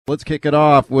let's kick it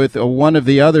off with one of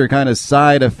the other kind of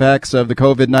side effects of the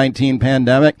COVID-19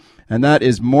 pandemic, and that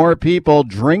is more people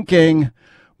drinking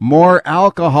more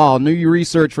alcohol. New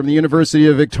research from the University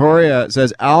of Victoria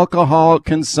says alcohol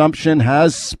consumption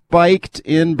has spiked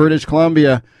in British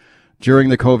Columbia during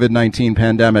the COVID-19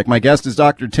 pandemic. My guest is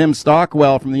Dr. Tim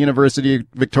Stockwell from the University of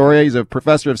Victoria. He's a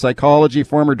professor of psychology,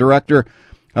 former director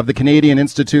of the Canadian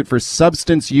Institute for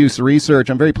Substance Use Research.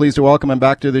 I'm very pleased to welcome him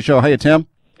back to the show. Hiya, Tim.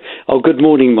 Oh, good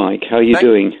morning, Mike. How are you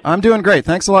doing? I'm doing great.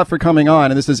 Thanks a lot for coming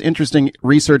on. And this is interesting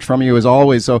research from you as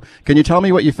always. So can you tell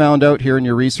me what you found out here in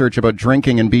your research about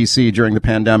drinking in BC during the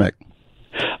pandemic?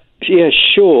 Yeah,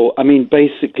 sure. I mean,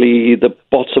 basically, the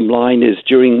bottom line is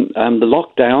during the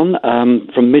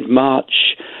lockdown from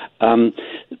mid-March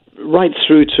right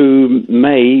through to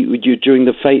May, during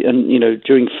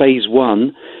during phase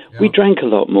one, we drank a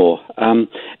lot more,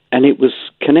 and it was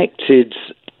connected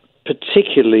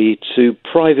particularly to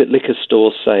private liquor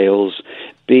store sales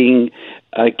being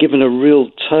given a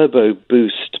real turbo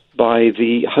boost by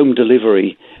the home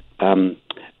delivery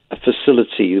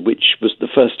facility, which was the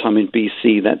first time in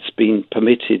BC that's been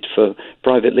permitted for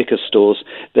private liquor stores.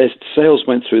 Their sales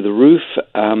went through the roof.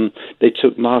 They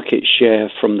took market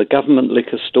share from the government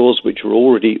liquor stores, which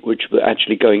were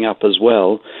actually going up as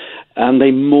well. And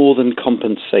they more than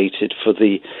compensated for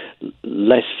the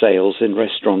less sales in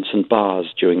restaurants and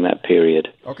bars during that period.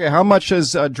 Okay, how much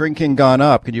has drinking gone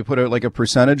up? Could you put a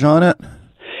percentage on it?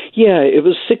 Yeah, it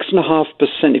was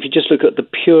 6.5% if you just look at the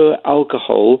pure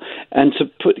alcohol, and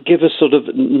to give a sort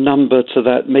of number to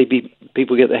that, maybe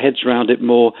people get their heads around it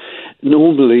more.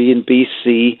 Normally in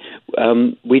BC,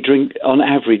 we drink, on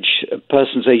average,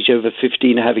 persons aged over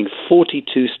 15 are having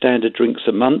 42 standard drinks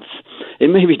a month. It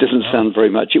maybe doesn't sound very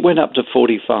much. It went up to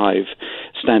 45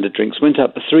 standard drinks, went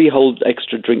up to 3 whole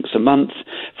extra drinks a month.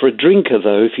 For a drinker,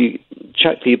 though, if you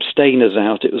chuck the abstainers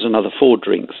out, it was another 4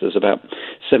 drinks. There's about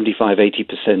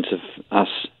 75-80% of us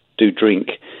do drink.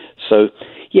 So,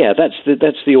 yeah,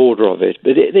 that's the order of it.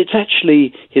 But it's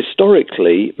actually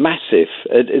historically massive.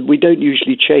 We don't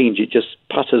usually change. It just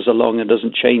putters along and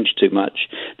doesn't change too much.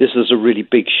 This is a really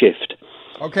big shift.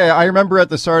 Okay, I remember at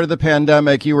the start of the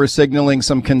pandemic, you were signaling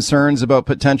some concerns about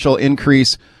potential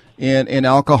increase in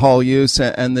alcohol use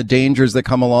and the dangers that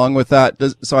come along with that.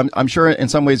 So I'm sure in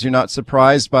some ways you're not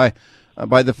surprised by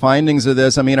the findings of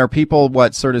this. I mean, are people,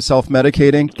 sort of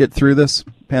self-medicating, get through this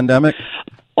pandemic?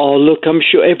 Oh, look, I'm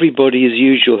sure everybody, as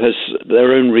usual, has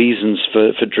their own reasons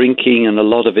for drinking, and a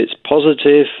lot of it's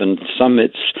positive, and some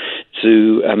it's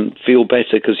to feel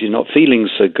better because you're not feeling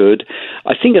so good.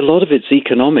 I think a lot of it's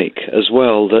economic as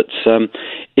well, that,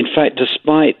 in fact,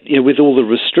 despite, with all the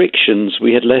restrictions,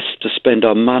 we had less to spend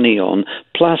our money on,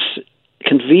 plus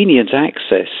convenient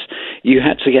access. You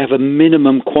had to have a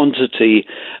minimum quantity.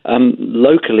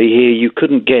 Locally here, you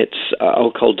couldn't get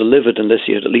alcohol delivered unless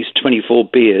you had at least 24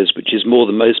 beers, which is more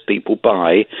than most people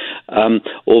buy,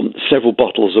 or several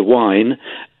bottles of wine.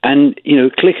 And,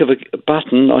 click of a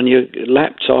button on your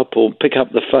laptop or pick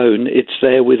up the phone, it's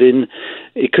there within,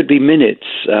 it could be minutes,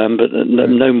 but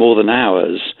no more than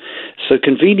hours. So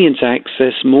convenient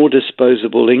access, more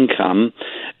disposable income,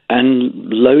 and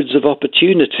loads of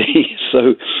opportunity.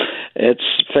 So it's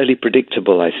fairly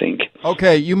predictable, I think.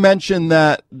 Okay, you mentioned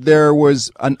that there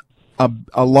was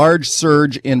a large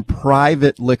surge in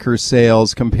private liquor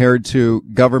sales compared to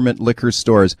government liquor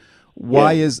stores.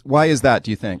 Why is that,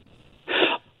 do you think?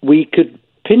 We could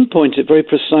pinpoint it very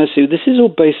precisely. This is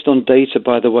all based on data,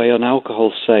 by the way, on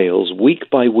alcohol sales week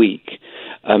by week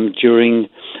during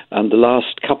the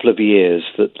last couple of years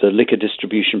that the liquor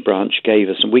distribution branch gave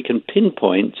us. And we can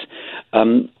pinpoint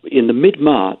in the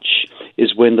mid-March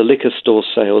is when the liquor store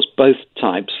sales, both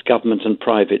types, government and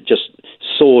private, just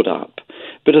soared up.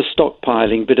 Bit of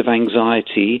stockpiling, bit of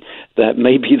anxiety that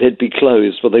maybe they'd be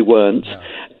closed, but they weren't. Yeah.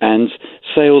 And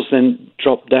sales then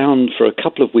dropped down for a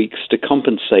couple of weeks to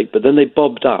compensate, but then they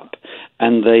bobbed up.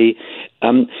 And they,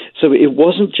 so it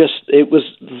wasn't just, it was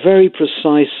very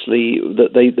precisely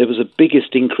that there was a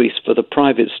biggest increase for the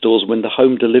private stores when the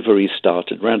home delivery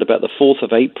started, around about the 4th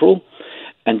of April.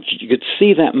 And you could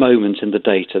see that moment in the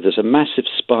data. There's a massive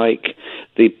spike.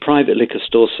 The private liquor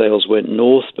store sales went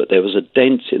north, but there was a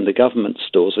dent in the government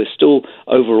stores. They're still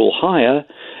overall higher,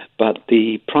 but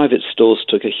the private stores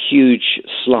took a huge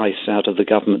slice out of the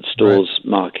government stores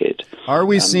market. Are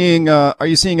you seeing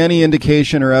any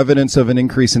indication or evidence of an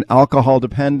increase in alcohol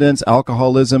dependence,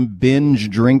 alcoholism,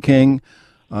 binge drinking,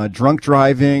 drunk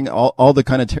driving, all the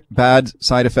kind of bad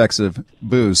side effects of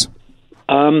booze?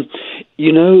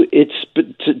 It's but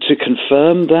to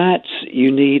confirm that,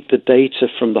 you need the data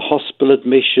from the hospital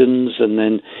admissions and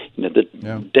then the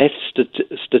death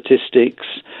statistics,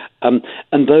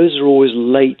 and those are always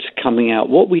late coming out.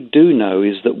 What we do know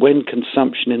is that when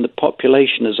consumption in the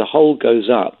population as a whole goes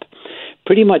up,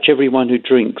 pretty much everyone who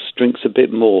drinks a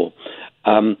bit more.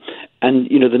 And,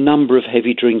 the number of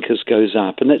heavy drinkers goes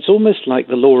up. And it's almost like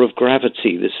the law of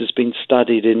gravity. This has been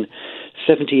studied in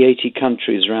 70, 80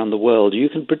 countries around the world. You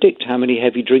can predict how many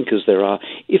heavy drinkers there are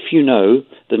if you know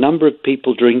the number of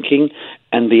people drinking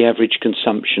and the average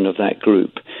consumption of that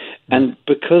group. And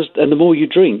the more you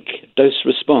drink, dose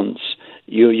response,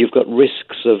 you've got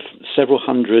risks of several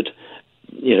hundred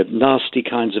nasty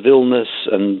kinds of illness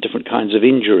and different kinds of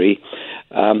injury.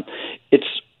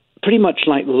 It's pretty much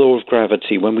like the law of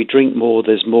gravity. When we drink more,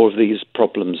 there's more of these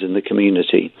problems in the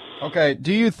community. Okay.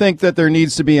 Do you think that there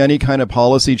needs to be any kind of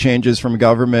policy changes from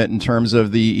government in terms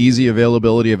of the easy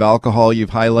availability of alcohol?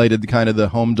 You've highlighted kind of the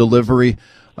home delivery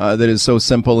that is so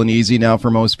simple and easy now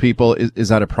for most people. Is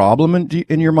that a problem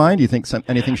in your mind? Do you think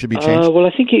anything should be changed? Well,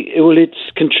 I think it's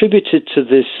contributed to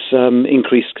this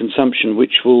increased consumption,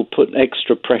 which will put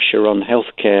extra pressure on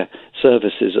healthcare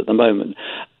services at the moment.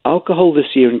 Alcohol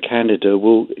this year in Canada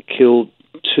will kill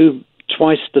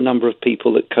twice the number of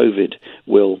people that COVID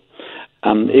will.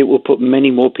 It will put many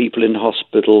more people in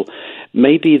hospital.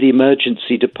 Maybe the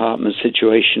emergency department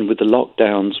situation with the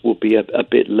lockdowns will be a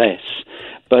bit less.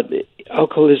 But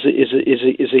alcohol is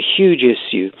a huge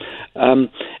issue.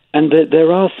 And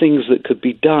there are things that could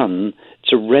be done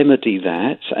to remedy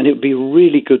that. And it would be a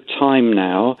really good time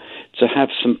now to have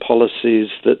some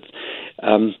policies that,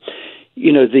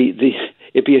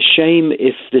 it'd be a shame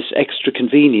if this extra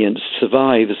convenience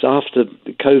survives after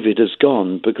COVID has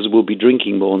gone, because we'll be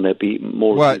drinking more and there'll be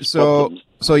more of these problems.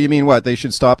 So you mean what? They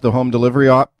should stop the home delivery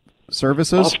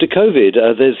services? After COVID,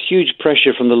 there's huge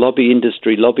pressure from the lobby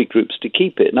groups to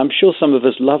keep it. And I'm sure some of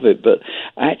us love it, but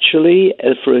actually,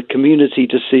 for a community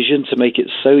decision to make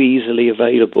it so easily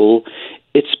available,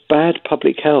 it's bad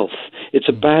public health. It's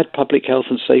a bad public health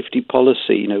and safety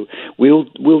policy.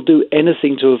 We'll do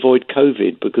anything to avoid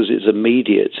COVID because it's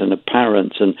immediate and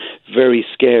apparent and very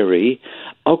scary.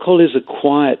 Alcohol is a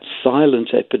quiet,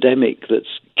 silent epidemic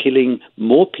that's killing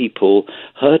more people,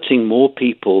 hurting more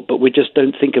people, but we just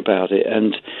don't think about it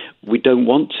and we don't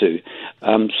want to.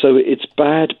 So it's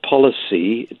bad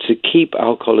policy to keep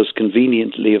alcohol as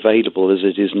conveniently available as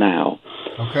it is now.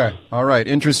 Okay. All right.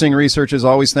 Interesting research as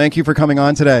always. Thank you for coming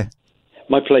on today.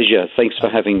 My pleasure. Thanks for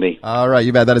having me. All right,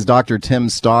 you bet. That is Dr. Tim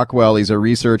Stockwell. He's a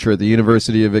researcher at the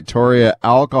University of Victoria.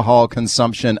 Alcohol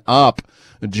consumption up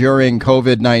during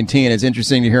COVID-19. It's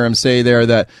interesting to hear him say there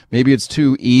that maybe it's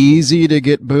too easy to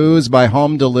get booze by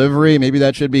home delivery. Maybe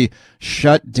that should be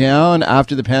shut down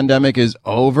after the pandemic is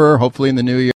over, hopefully in the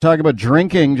new year. Talk about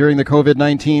drinking during the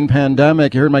COVID-19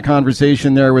 pandemic. You heard my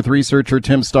conversation there with researcher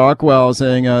Tim Stockwell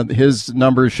saying his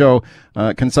numbers show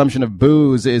consumption of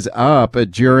booze is up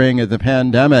during the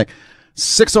pandemic.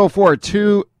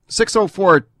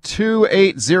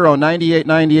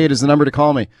 604-280-9898 is the number to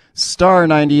call me. Star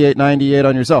 9898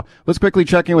 on your cell. Let's quickly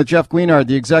check in with Jeff Guignard,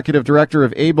 the executive director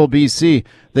of Able BC.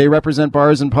 They represent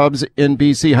bars and pubs in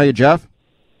BC. How are you, Jeff?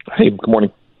 Hey, good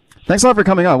morning. Thanks a lot for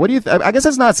coming on. What do you? I guess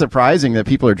it's not surprising that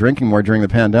people are drinking more during the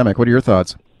pandemic. What are your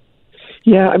thoughts?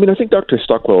 Yeah, I think Dr.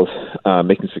 Stockwell's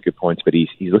making some good points, but he's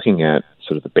looking at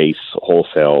sort of the base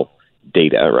wholesale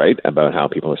data, right, about how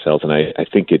people are selling. And I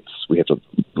think we have to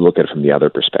look at it from the other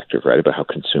perspective, right, about how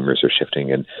consumers are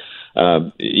shifting. And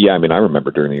I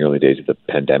remember during the early days of the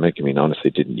pandemic,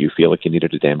 honestly, didn't you feel like you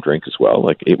needed a damn drink as well?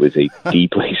 Like, it was a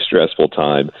deeply stressful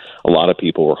time. A lot of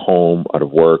people were home, out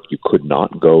of work. You could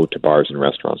not go to bars and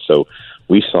restaurants. So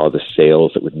we saw the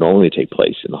sales that would normally take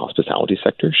place in the hospitality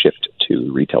sector shift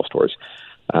to retail stores.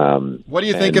 What do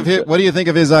you think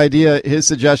of his idea, his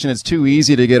suggestion? It's too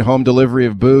easy to get home delivery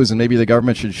of booze, and maybe the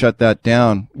government should shut that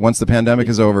down once the pandemic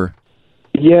is over.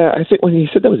 Yeah, I think when he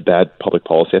said that was bad public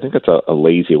policy, I think that's a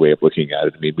lazy way of looking at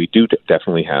it. We do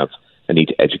definitely have a need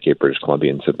to educate British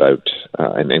Columbians about,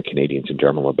 and Canadians in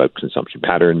general, about consumption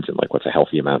patterns and like what's a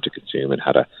healthy amount to consume and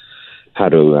how to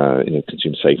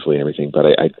consume safely and everything.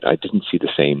 But I didn't see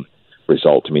the same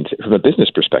result. From a business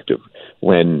perspective,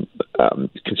 when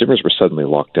consumers were suddenly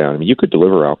locked down, you could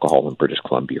deliver alcohol in British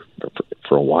Columbia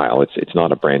for a while. It's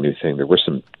not a brand new thing. There were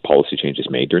some policy changes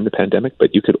made during the pandemic,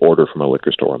 but you could order from a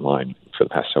liquor store online for the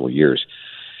past several years.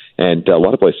 And a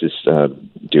lot of places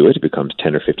do it. It becomes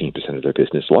 10 or 15% of their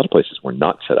business. A lot of places were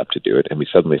not set up to do it, and we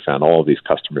suddenly found all of these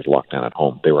customers locked down at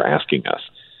home. They were asking us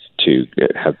to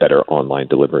have better online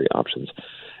delivery options.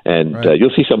 And right.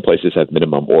 You'll see some places have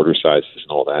minimum order sizes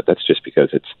and all that. That's just because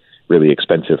it's really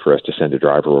expensive for us to send a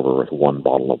driver over with one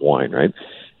bottle of wine, right?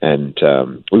 And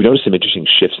we've noticed some interesting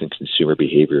shifts in consumer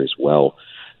behavior as well,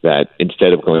 that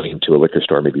instead of going into a liquor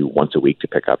store maybe once a week to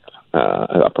pick up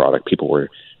a product, people were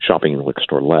shopping in the liquor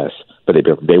store less, but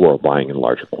they were buying in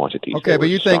larger quantities. Okay, but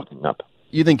you think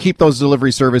keep those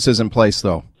delivery services in place,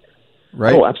 though,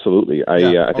 right? Oh, absolutely.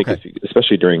 I think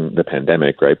especially during the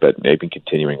pandemic, right, but maybe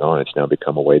continuing on, it's now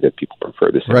become a way that people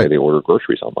prefer the same way they order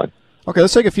groceries online. Okay,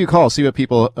 let's take a few calls, see what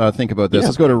people think about this.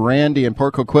 Let's go to Randy in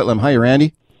Port Coquitlam. Hi,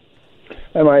 Randy.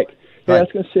 Hi, Mike. Hey, I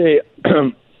was going to say,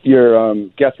 your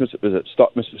guest, Mr.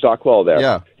 Stockwell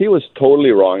there, he was totally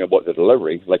wrong about the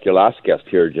delivery, like your last guest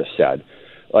here just said.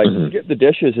 Like, Get the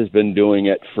Dishes has been doing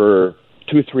it for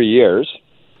 2-3 years,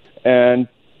 and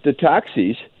the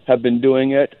taxis have been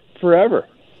doing it forever.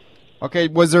 Okay,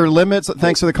 was there limits?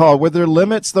 Thanks for the call. Were there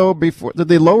limits, though, before? Did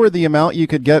they lower the amount you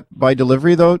could get by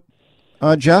delivery, though,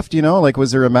 Jeff? Do you know? Like,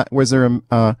 was there a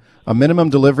minimum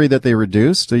delivery that they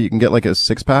reduced so you can get like a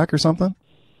 6-pack or something?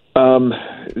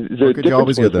 Could you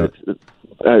always get that?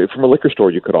 From a liquor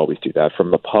store, you could always do that.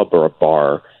 From a pub or a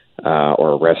bar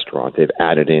or a restaurant, they've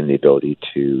added in the ability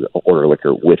to order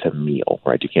liquor with a meal,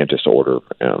 right? You can't just order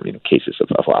cases of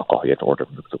alcohol. You have to order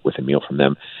with a meal from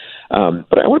them.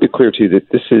 But I want to be clear, too, that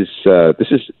this is a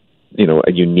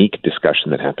unique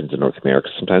discussion that happens in North America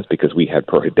sometimes because we had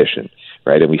prohibition,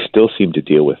 right? And we still seem to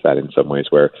deal with that in some ways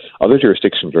where other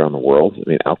jurisdictions around the world, I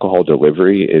mean, alcohol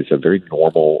delivery is a very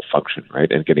normal function,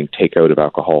 right? And getting takeout of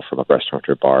alcohol from a restaurant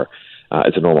or bar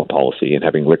is a normal policy, and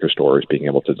having liquor stores being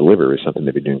able to deliver is something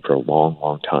they've been doing for a long,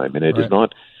 long time. And it has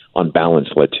not, on balance,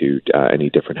 led to any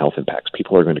different health impacts.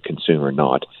 People are going to consume or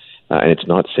not. And it's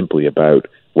not simply about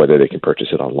whether they can purchase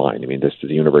it online. I mean, the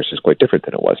universe is quite different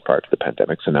than it was prior to the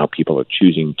pandemic. So now people are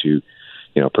choosing to,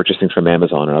 purchase things from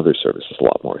Amazon and other services a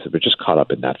lot more. So they're just caught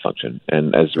up in that function.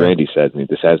 And as Randy said, I mean,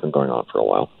 this has been going on for a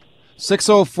while.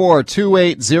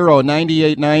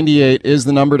 604-280-9898 is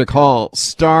the number to call.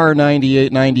 Star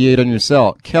 9898 on your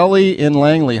cell. Kelly in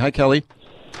Langley. Hi, Kelly.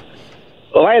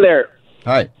 Oh, hi there.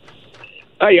 Hi.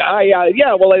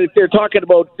 Well, they're talking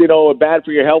about, bad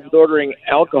for your health with ordering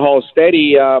alcohol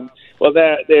steady.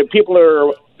 The people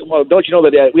are, don't you know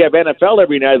that we have NFL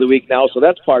every night of the week now, so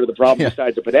that's part of the problem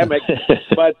besides the pandemic.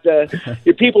 But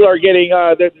the people are getting,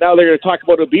 now they're going to talk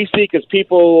about obesity because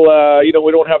people, we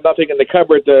don't have nothing in the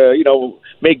cupboard to,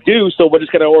 make do, so we're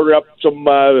just going to order up some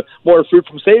more fruit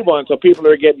from Save-On. So people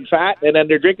are getting fat and then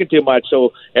they're drinking too much,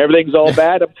 so everything's all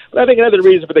bad. But I think another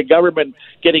reason for the government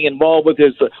getting involved with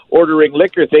this ordering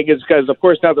liquor thing is because, of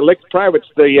course, now the liquor privates,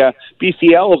 the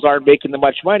BCLs aren't making that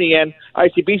much money, and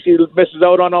ICBC misses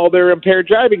out on all their impaired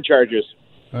driving charges.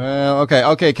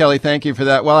 Okay, Kelly, thank you for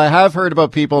that. Well, I have heard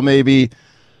about people maybe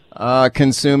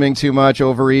consuming too much,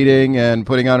 overeating, and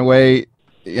putting on weight.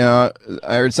 I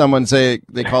heard someone say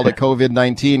they called it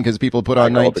COVID-19 because people put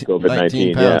on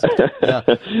 19 pounds. Yeah.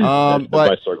 But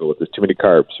my struggle with this, too many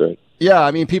carbs, right? Yeah, I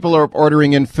mean, people are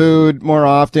ordering in food more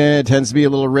often. It tends to be a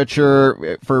little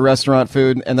richer for restaurant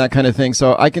food and that kind of thing.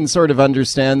 So I can sort of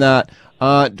understand that.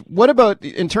 What about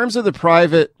in terms of the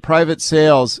private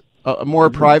sales, more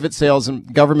private sales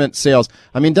and government sales?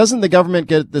 I mean, doesn't the government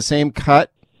get the same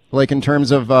cut, like in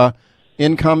terms of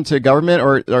income to government,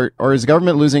 or is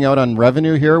government losing out on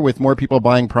revenue here with more people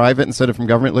buying private instead of from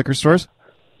government liquor stores?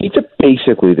 It's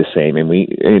basically the same. And we,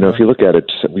 if you look at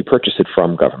it, we purchase it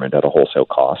from government at a wholesale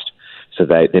cost. So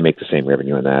that they make the same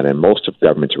revenue on that. And most of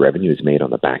government's revenue is made on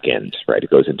the back end, right? It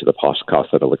goes into the cost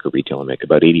of a liquor retailer and make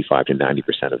about 85 to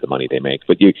 90% of the money they make.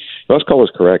 But most call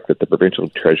is correct that the provincial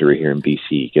treasury here in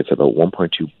BC gets about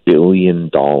 $1.2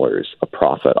 billion of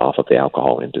profit off of the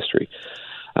alcohol industry.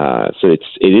 So it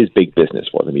is big business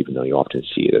for them, even though you often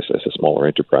see it as a smaller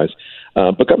enterprise.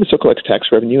 But government still collects tax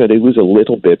revenue, and they lose a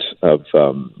little bit of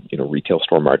retail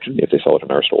store margin if they sell it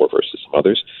in our store versus some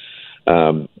others.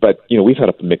 But we've had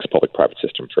a mixed public-private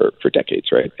system for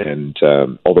decades, right? And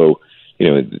although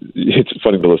it's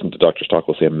funny to listen to Dr.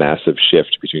 Stockwell say a massive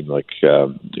shift between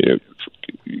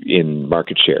in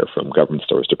market share from government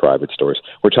stores to private stores,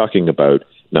 we're talking about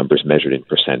numbers measured in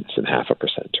percents and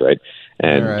 0.5%, right?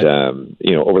 And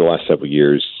over the last several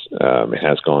years, it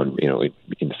has gone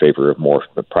in favor of more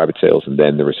private sales, and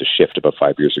then there was a shift about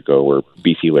 5 years ago where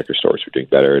BC liquor stores were doing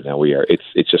better. And now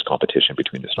it's just competition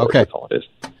between the stores. Okay. That's all it is.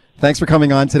 Thanks for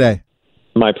coming on today.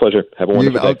 My pleasure. Have a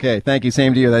wonderful day. Okay, thank you.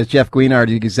 Same to you. That's Jeff Guignard,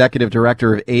 the Executive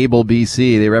Director of Able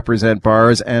BC. They represent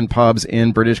bars and pubs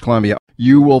in British Columbia.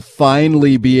 You will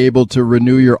finally be able to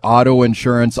renew your auto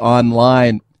insurance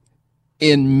online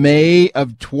in May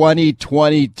of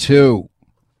 2022.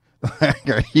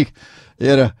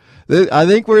 This I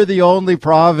think we're the only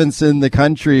province in the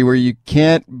country where you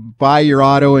can't buy your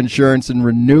auto insurance and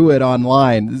renew it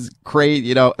online. This is crazy.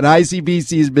 You know, and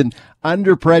ICBC has been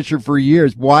under pressure for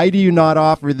years. Why do you not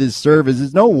offer this service?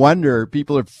 It's no wonder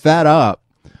people are fed up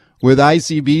with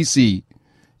ICBC.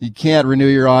 You can't renew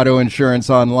your auto insurance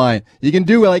online. You can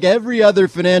do like every other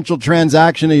financial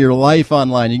transaction of your life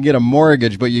online. You can get a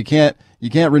mortgage, but you can't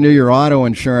renew your auto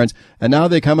insurance. And now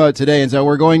they come out today and say,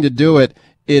 we're going to do it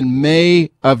in May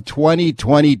of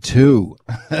 2022.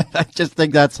 I just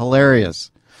think that's hilarious.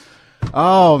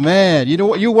 Oh man, you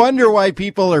know, you wonder why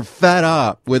people are fed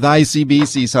up with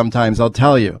ICBC sometimes, I'll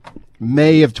tell you.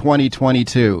 May of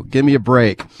 2022. Give me a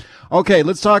break. Okay,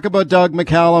 let's talk about Doug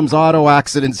McCallum's auto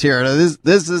accidents here. Now,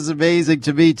 this is amazing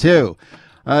to me too.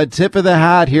 Tip of the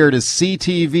hat here to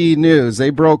CTV News. They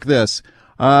broke this.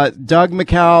 Doug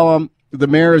McCallum, the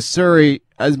mayor of Surrey,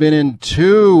 has been in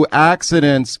 2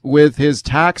 accidents with his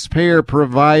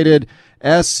taxpayer-provided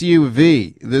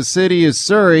SUV. The city of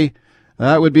Surrey,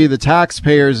 that would be the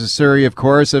taxpayers of Surrey, of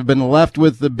course, have been left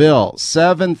with the bill,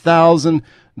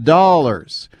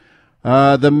 $7,000.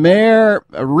 The mayor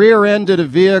rear-ended a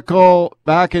vehicle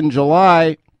back in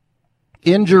July,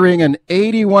 injuring an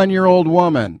 81-year-old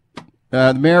woman.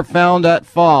 The mayor found at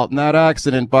fault in that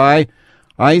accident by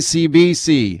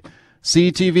ICBC.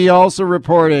 CTV also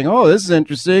reporting, oh, this is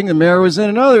interesting. The mayor was in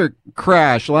another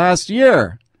crash last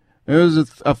year. It was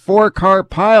a 4-car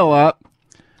pileup,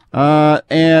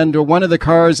 and one of the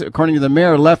cars, according to the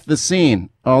mayor, left the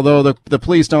scene, although the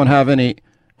police don't have any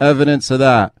evidence of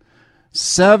that.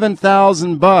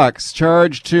 $7,000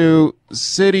 charged to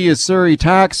City of Surrey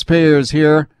taxpayers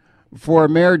here for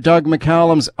Mayor Doug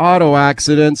McCallum's auto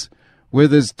accidents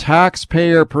with his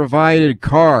taxpayer-provided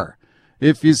car.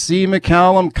 If you see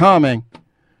McCallum coming,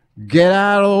 get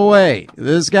out of the way.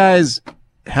 This guy's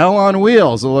hell on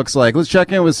wheels, it looks like. Let's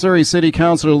check in with Surrey City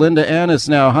Councillor Linda Annis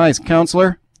now. Hi,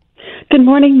 Councillor. Good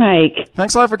morning, Mike.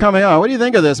 Thanks a lot for coming on. What do you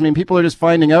think of this? I mean, people are just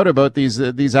finding out about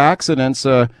these accidents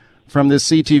from this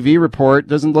CTV report.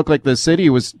 Doesn't look like the city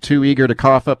was too eager to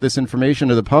cough up this information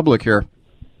to the public here.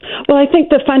 Well, I think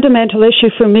the fundamental issue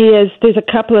for me is there's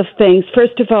a couple of things.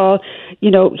 First of all,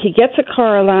 you know, he gets a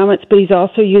car allowance, but he's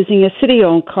also using a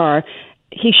city-owned car.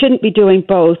 He shouldn't be doing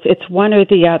both. It's one or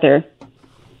the other.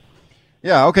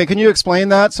 Yeah, okay. Can you explain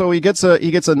that? So he gets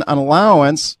an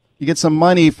allowance, he gets some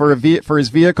money for his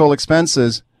vehicle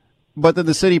expenses, but then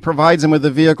the city provides him with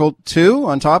a vehicle too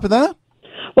on top of that?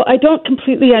 Well, I don't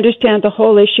completely understand the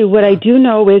whole issue. What I do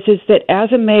know is that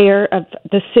as a mayor of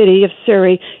the city of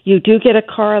Surrey, you do get a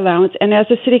car allowance, and as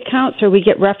a city councillor, we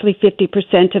get roughly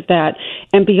 50% of that.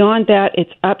 And beyond that,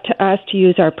 it's up to us to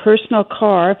use our personal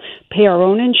car, pay our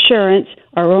own insurance,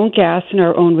 our own gas, and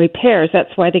our own repairs.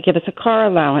 That's why they give us a car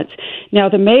allowance. Now,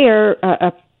 the mayor,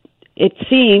 it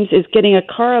seems, is getting a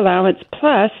car allowance,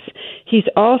 plus he's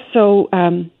also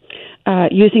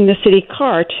using the city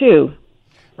car, too.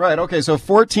 Right, okay, so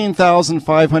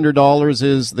 $14,500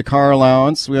 is the car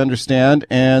allowance, we understand,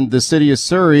 and the city of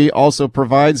Surrey also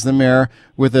provides the mayor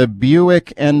with a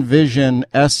Buick Envision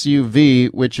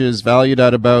SUV, which is valued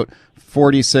at about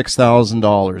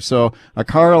 $46,000. So a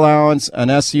car allowance, an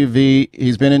SUV,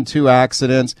 he's been in 2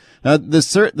 accidents. Now, the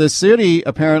city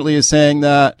apparently is saying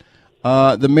that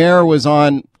the mayor was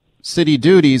on city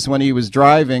duties when he was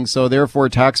driving, so therefore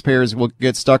taxpayers will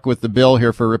get stuck with the bill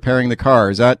here for repairing the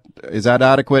car. Is that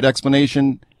adequate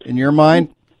explanation in your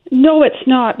mind? No, it's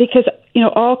not, because, you know,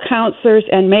 all councillors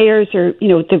and mayors are, you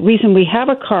know, the reason we have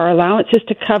a car allowance is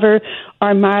to cover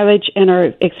our mileage and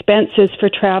our expenses for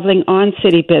traveling on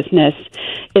city business.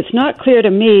 It's not clear to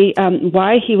me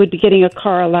why he would be getting a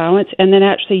car allowance and then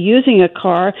actually using a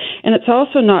car, and it's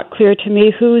also not clear to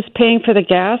me who's paying for the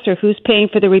gas or who's paying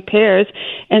for the repairs,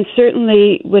 and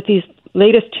certainly with these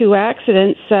latest 2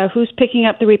 accidents, who's picking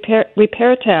up the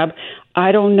repair tab?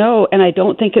 I don't know, and I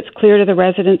don't think it's clear to the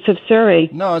residents of Surrey.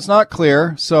 No, it's not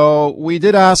clear. So we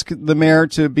did ask the mayor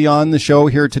to be on the show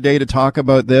here today to talk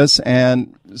about this,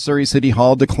 and Surrey City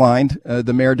Hall declined.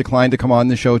 The mayor declined to come on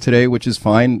the show today, which is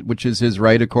fine, which is his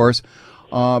right, of course.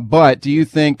 But do you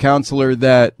think, Councillor,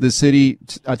 that the city,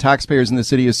 taxpayers in the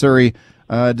city of Surrey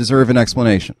deserve an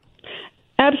explanation?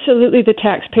 Absolutely, the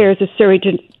taxpayers of Surrey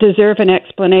deserve an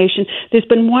explanation. There's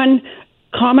been one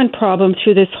common problem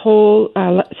through this whole,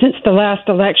 since the last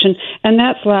election, and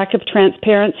that's lack of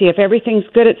transparency. If everything's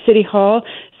good at City Hall,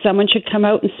 someone should come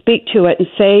out and speak to it and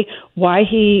say why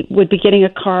he would be getting a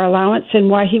car allowance and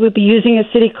why he would be using a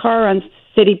city car on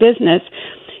city business.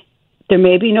 There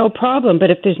may be no problem, but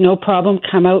if there's no problem,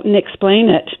 come out and explain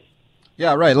it.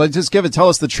 Yeah, right. Let's just tell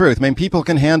us the truth. I mean, people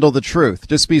can handle the truth.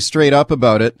 Just be straight up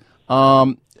about it.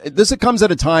 this comes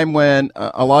at a time when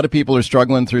a lot of people are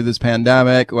struggling through this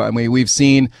pandemic. I mean, we've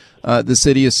seen the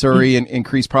city of Surrey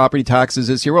increase property taxes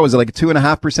this year. What was it, like a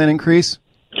 2.5% increase?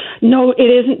 No, it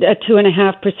isn't a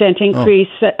 2.5% increase.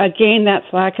 Again, that's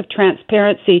lack of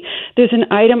transparency. There's an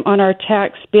item on our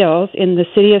tax bills in the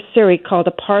city of Surrey called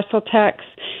a parcel tax,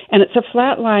 and it's a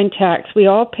flat line tax. We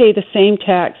all pay the same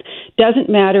tax. Doesn't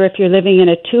matter if you're living in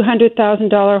a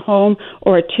 $200,000 home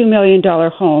or a $2 million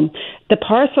home. The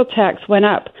parcel tax went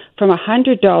up from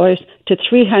 $100 to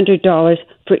 $300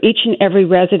 for each and every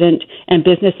resident and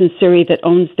business in Surrey that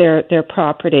owns their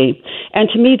property. And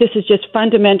to me, this is just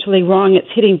fundamentally wrong.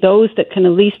 It's hitting those that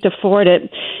can least afford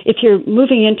it. If you're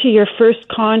moving into your first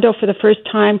condo for the first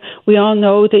time, we all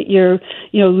know that you're,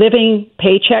 living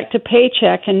paycheck to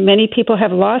paycheck, and many people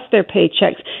have lost their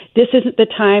paychecks. This isn't the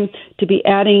time to be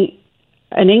adding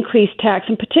an increased tax,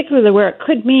 and particularly where it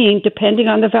could mean, depending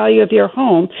on the value of your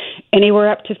home, anywhere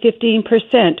up to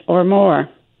 15% or more.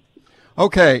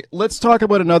 Okay, let's talk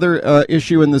about another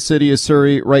issue in the city of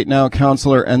Surrey right now,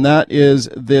 Councillor, and that is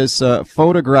this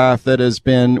photograph that has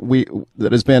been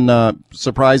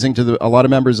surprising to a lot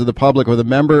of members of the public, with a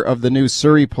member of the new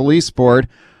Surrey Police Board,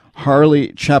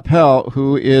 Harley Chappell,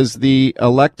 who is the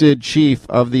elected chief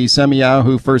of the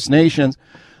Semiahoo First Nations.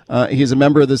 He's a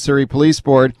member of the Surrey Police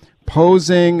Board,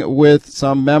 posing with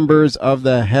some members of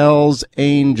the Hells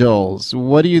Angels.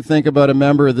 What do you think about a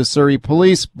member of the Surrey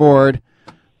Police Board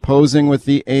posing with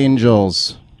the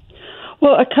Angels?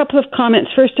 Well, a couple of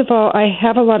comments. First of all, I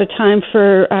have a lot of time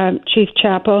for Chief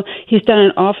Chappell. He's done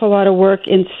an awful lot of work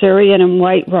in Surrey and in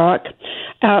White Rock.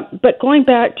 But going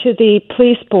back to the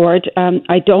police board,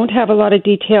 I don't have a lot of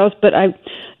details, but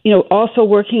also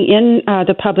working in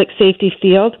the public safety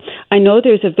field, I know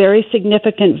there's a very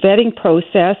significant vetting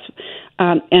process,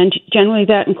 and generally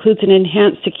that includes an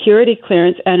enhanced security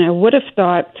clearance. And I would have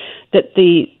thought that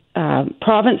the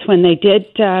province, when they did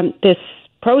this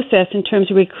process in terms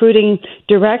of recruiting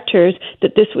directors,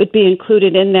 that this would be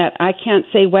included in that. I can't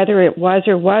say whether it was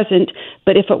or wasn't,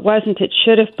 but if it wasn't, it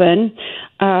should have been.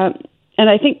 And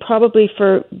I think probably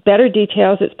for better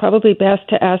details, it's probably best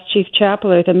to ask Chief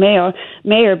Chappell or the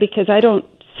mayor, because I don't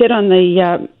sit on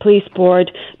the police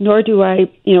board, nor do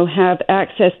I, have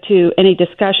access to any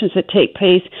discussions that take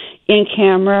place in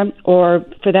camera or,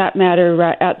 for that matter,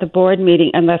 at the board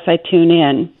meeting unless I tune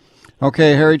in.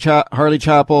 Okay, Harley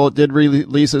Chappell did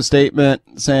release a statement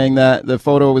saying that the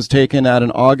photo was taken at an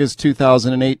August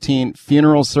 2018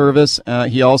 funeral service.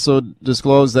 He also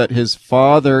disclosed that his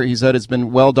father, he said it's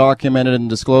been well documented and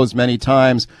disclosed many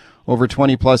times over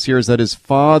 20 plus years, that his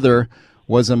father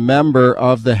was a member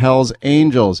of the Hells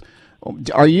Angels.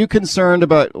 Are you concerned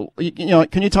about,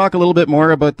 can you talk a little bit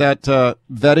more about that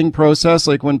vetting process?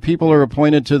 Like when people are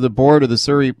appointed to the board of the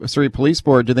Surrey Police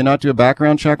Board, do they not do a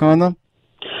background check on them?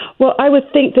 Well, I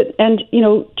would think that, and,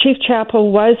 Chief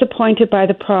Chappell was appointed by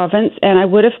the province, and I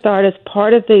would have thought as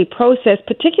part of the process,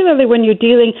 particularly when you're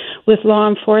dealing with law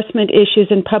enforcement issues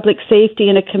and public safety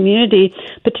in a community,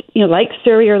 but, like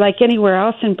Surrey or like anywhere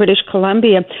else in British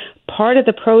Columbia, part of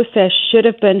the process should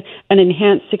have been an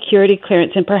enhanced security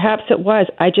clearance, and perhaps it was.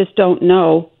 I just don't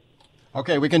know.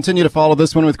 Okay, we continue to follow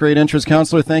this one with great interest.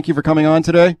 Councillor, thank you for coming on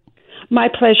today. My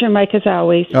pleasure, Mike, as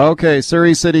always. Okay,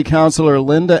 Surrey City Councillor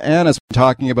Linda Annis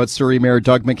talking about Surrey Mayor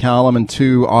Doug McCallum and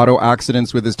 2 auto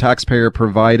accidents with his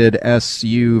taxpayer-provided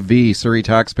SUV. Surrey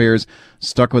taxpayers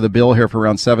stuck with a bill here for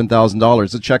around $7,000.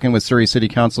 Let's check in with Surrey City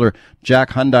Councillor Jack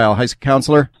Hundial. Hi,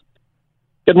 Councillor.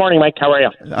 Good morning, Mike. How are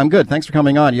you? I'm good. Thanks for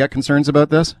coming on. You got concerns about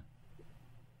this?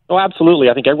 Oh, absolutely.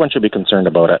 I think everyone should be concerned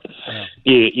about it.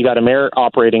 Yeah. You got a mayor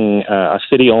operating a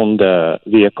city-owned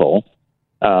vehicle,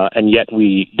 and yet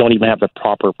we don't even have the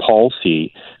proper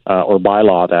policy or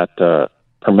bylaw that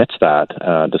permits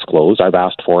that disclosed. I've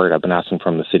asked for it. I've been asking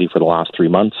from the city for the last 3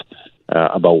 months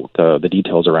about the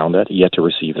details around it, yet to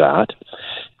receive that.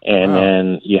 And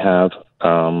then you have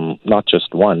not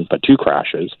just one, but 2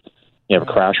 crashes. You have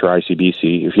a crash or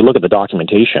ICBC. If you look at the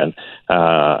documentation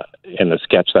in the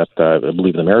sketch that I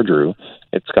believe the mayor drew,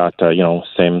 it's got,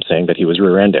 same saying that he was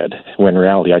rear-ended, when in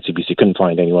reality ICBC couldn't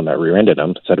find anyone that rear-ended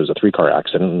him, said it was a 3-car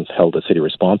accident and held the city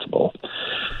responsible.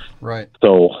 Right.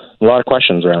 So a lot of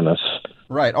questions around this.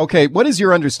 Right. Okay. What is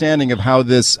your understanding of how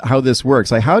this works?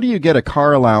 Like, how do you get a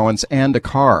car allowance and a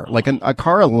car? Like a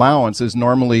car allowance is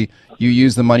normally you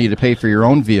use the money to pay for your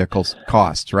own vehicle's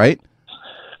costs, right?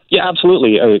 Yeah,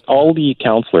 absolutely. All the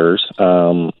councillors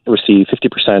receive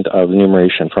 50% of the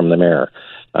remuneration from the mayor.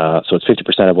 So it's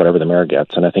 50% of whatever the mayor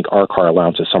gets. And I think our car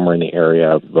allowance is somewhere in the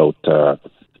area of about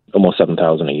almost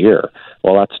 $7,000 a year.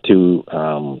 Well, that's to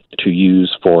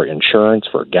use for insurance,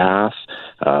 for gas,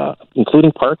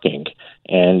 including parking.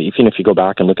 And even if you go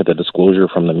back and look at the disclosure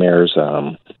from the mayor's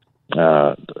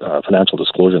financial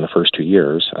disclosure in the first 2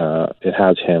 years, it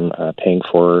has him paying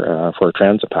for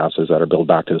transit passes that are billed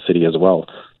back to the city as well.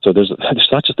 So there's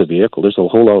not just a vehicle. There's a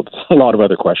lot of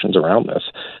other questions around this.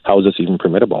 How is this even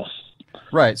permittable?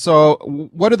 Right. So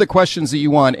what are the questions that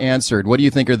you want answered? What do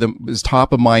you think is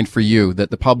top of mind for you that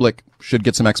the public should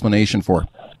get some explanation for?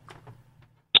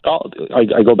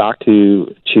 I go back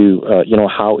to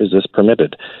how is this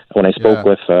permitted? When I spoke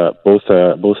with both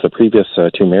the previous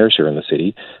two mayors here in the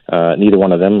city, neither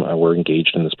one of them were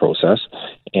engaged in this process,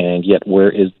 and yet where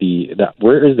is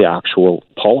the actual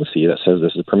policy that says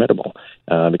this is permittable?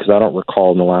 Because I don't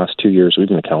recall in the last 2 years we've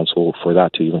been in council for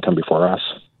that to even come before us.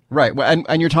 Right,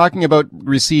 and you're talking about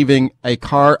receiving a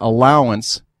car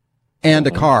allowance and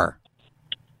a car,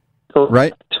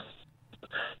 right?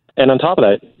 And on top of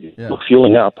that,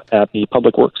 fueling up at the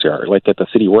public works yard, like at the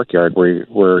city work yard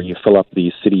where you fill up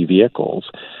these city vehicles.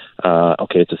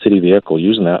 It's a city vehicle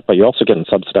using that, but you're also getting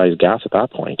subsidized gas at that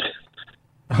point.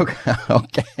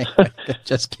 Okay.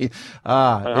 Just keep.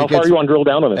 How far you want to drill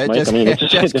down on this, Mike? It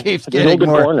just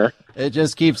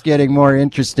keeps getting more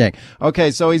interesting.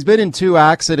 Okay, so he's been in 2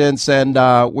 accidents, and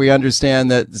we understand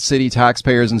that the city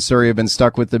taxpayers in Surrey have been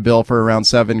stuck with the bill for around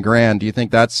 $7,000. Do you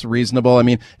think that's reasonable? I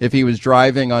mean, if he was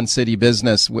driving on city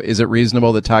business, is it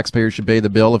reasonable that taxpayers should pay the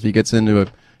bill if he gets into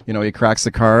he cracks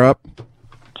the car up?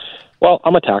 Well,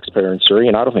 I'm a taxpayer in Surrey,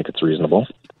 and I don't think it's reasonable.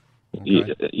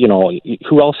 Okay.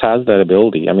 Who else has that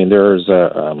ability? I mean, there's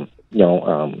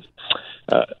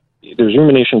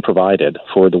remuneration provided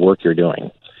for the work you're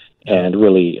doing. And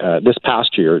really, this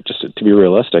past year, just to be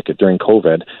realistic, during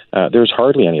COVID, there's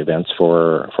hardly any events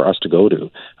for us to go to,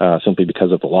 simply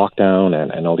because of the lockdown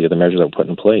and all the other measures that were put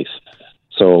in place.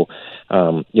 So,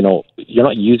 you're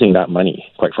not using that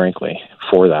money, quite frankly,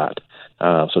 for that.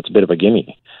 So it's a bit of a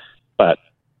gimme. But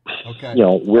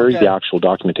where's the actual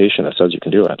documentation that says you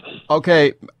can do it?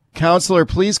 Okay, Councillor,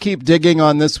 please keep digging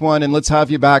on this one, and let's have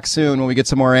you back soon when we get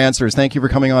some more answers. Thank you for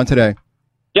coming on today.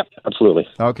 Yep, absolutely.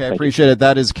 Okay, appreciate it.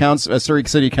 That is Surrey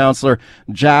City Councillor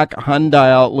Jack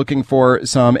Hundial looking for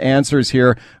some answers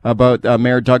here about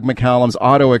Mayor Doug McCallum's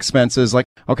auto expenses.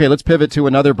 Okay, let's pivot to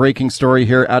another breaking story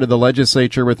here out of the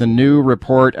legislature with a new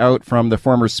report out from the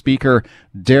former Speaker,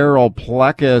 Darryl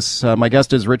Plecas. My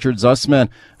guest is Richard Zussman,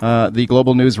 the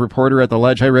Global News reporter at the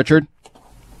Ledge. Hey, Richard.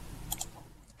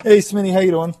 Hey, Smitty, how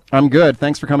you doing? I'm good.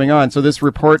 Thanks for coming on. So this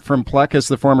report from Plecas,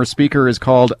 the former Speaker, is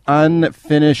called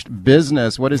Unfinished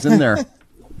Business. What is in there?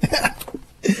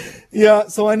 Yeah,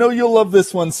 so I know you'll love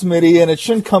this one, Smitty, and it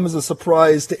shouldn't come as a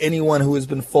surprise to anyone who has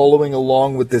been following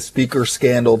along with this Speaker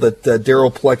scandal that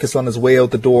Darryl Plecas, on his way out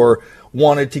the door,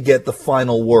 wanted to get the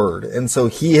final word. And so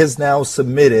he has now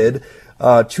submitted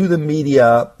to the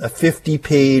media a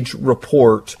 50-page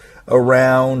report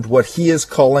around what he is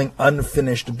calling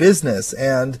unfinished business.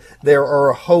 And there are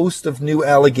a host of new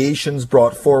allegations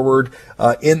brought forward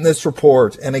in this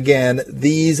report. And again,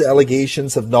 these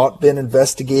allegations have not been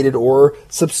investigated or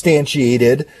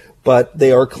substantiated, but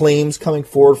they are claims coming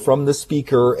forward from the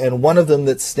Speaker. And one of them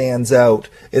that stands out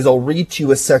is, I'll read to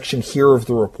you a section here of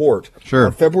the report. Sure.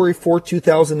 On February 4,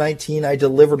 2019, I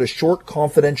delivered a short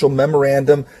confidential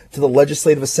memorandum to the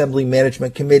Legislative Assembly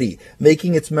Management Committee,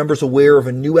 making its members aware of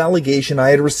a new allegation I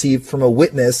had received from a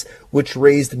witness which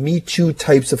raised Me Too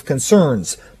types of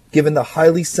concerns. Given the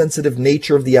highly sensitive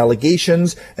nature of the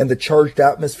allegations and the charged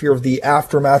atmosphere of the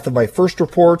aftermath of my first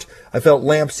report, I felt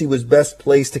Lampsey was best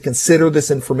placed to consider this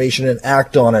information and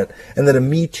act on it, and that a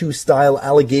Me Too style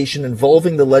allegation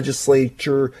involving the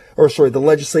Legislative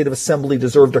Assembly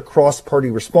deserved a cross-party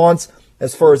response.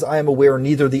 As far as I am aware,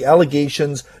 neither the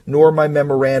allegations nor my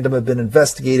memorandum have been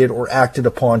investigated or acted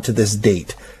upon to this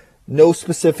date. No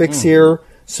specifics here,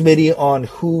 Smitty, on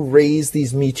who raised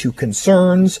these Me Too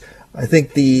concerns. I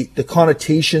think the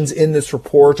connotations in this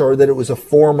report are that it was a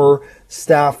former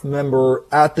staff member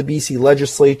at the BC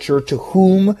Legislature to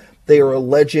whom they are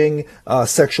alleging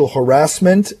sexual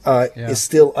harassment is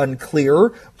still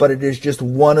unclear, but it is just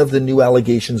one of the new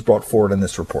allegations brought forward in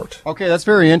this report. Okay, that's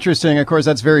very interesting. Of course,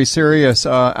 that's very serious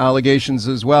allegations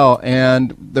as well.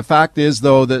 And the fact is,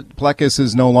 though, that Plecas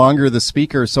is no longer the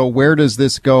Speaker. So where does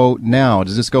this go now?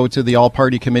 Does this go to the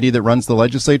all-party committee that runs the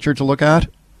legislature to look at?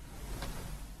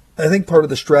 I think part of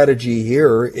the strategy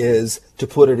here is to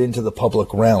put it into the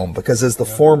public realm, because as the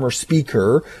former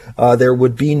Speaker, there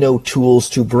would be no tools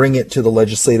to bring it to the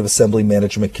Legislative Assembly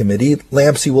Management Committee.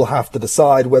 Lampsey will have to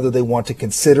decide whether they want to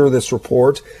consider this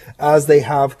report as they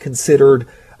have considered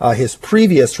his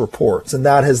previous reports, and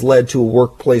that has led to a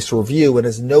workplace review. And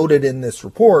as noted in this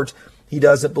report, He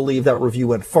doesn't believe that review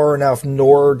went far enough,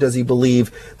 nor does he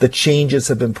believe the changes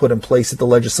have been put in place at the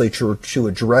legislature to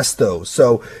address those.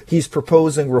 So he's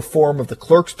proposing reform of the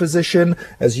clerk's position.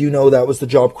 As you know, that was the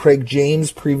job Craig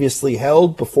James previously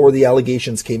held before the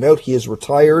allegations came out. He is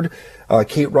retired.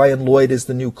 Kate Ryan Lloyd is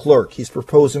the new clerk. He's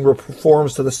proposing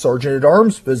reforms to the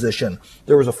sergeant-at-arms position.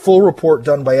 There was a full report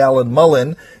done by Alan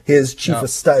Mullen, his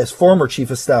former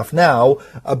chief of staff now,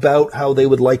 about how they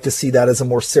would like to see that as a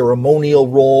more ceremonial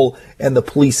role and the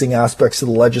policing aspects of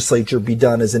the legislature be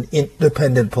done as an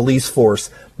independent police force.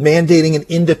 Mandating an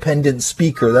independent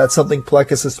speaker, that's something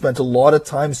Plecas has spent a lot of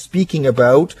time speaking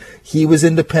about. He was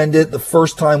independent, the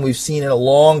first time we've seen in a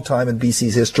long time in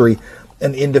BC's history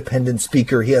an independent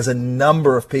speaker. He has a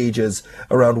number of pages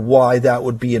around why that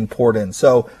would be important.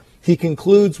 So he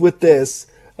concludes with this,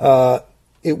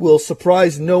 it will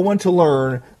surprise no one to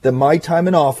learn that my time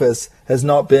in office has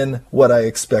not been what I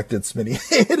expected, Smitty.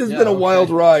 It has been a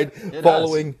wild ride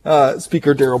following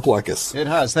Speaker Darryl Plecas. It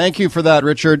has. Thank you for that,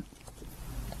 Richard.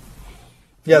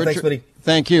 Yeah, thanks, Smitty.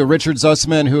 Thank you. Richard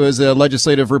Zussman, who is a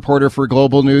legislative reporter for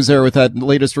Global News there with that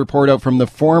latest report out from the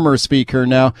former speaker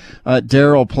now,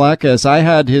 Darryl Plecas. I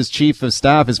had his chief of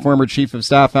staff, his former chief of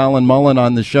staff, Alan Mullen,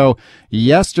 on the show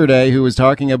yesterday, who was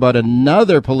talking about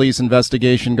another police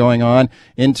investigation going on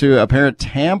into apparent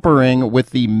tampering with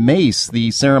the mace,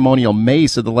 the ceremonial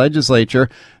mace of the legislature.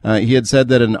 He had said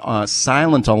that a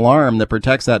silent alarm that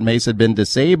protects that mace had been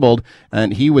disabled,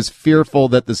 and he was fearful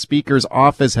that the speaker's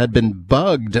office had been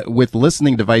bugged with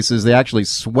listening devices. They actually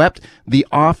swept the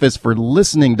office for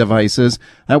listening devices.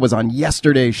 That was on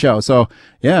yesterday's show. So,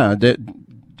 yeah,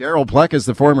 Darryl Plecas,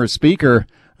 the former speaker,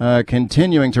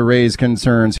 continuing to raise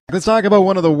concerns. Let's talk about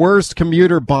one of the worst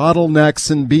commuter bottlenecks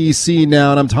in BC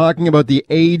now, and I'm talking about the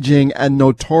aging and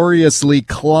notoriously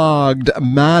clogged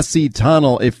Massey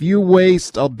Tunnel. If you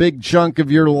waste a big chunk of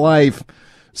your life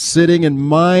sitting in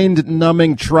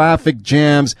mind-numbing traffic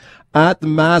jams at the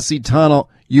Massey Tunnel,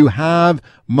 you have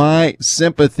my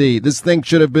sympathy. This thing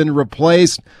should have been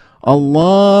replaced a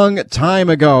long time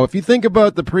ago. If you think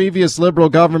about the previous Liberal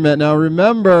government, now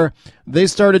remember, they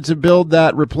started to build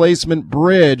that replacement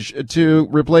bridge to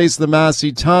replace the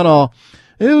Massey Tunnel.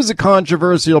 It was a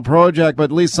controversial project, but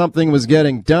at least something was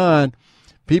getting done.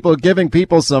 People giving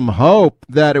people some hope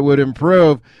that it would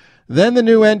improve. Then the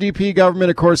new NDP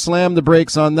government, of course, slammed the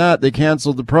brakes on that. They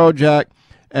canceled the project.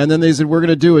 And then they said, we're going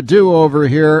to do a do-over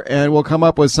here, and we'll come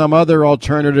up with some other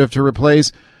alternative to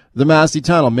replace the Massey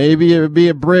Tunnel. Maybe it would be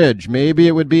a bridge. Maybe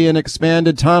it would be an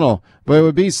expanded tunnel. But it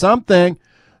would be something,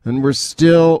 and we're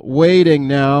still waiting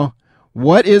now.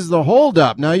 What is the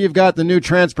holdup? Now you've got the new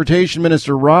Transportation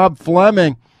Minister, Rob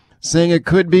Fleming, saying it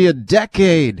could be a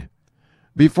decade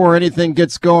before anything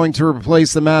gets going to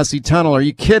replace the Massey Tunnel. Are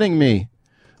you kidding me?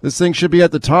 This thing should be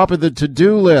at the top of the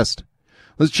to-do list.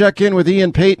 Let's check in with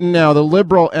Ian Paton now, the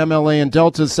Liberal MLA in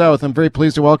Delta South. I'm very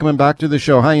pleased to welcome him back to the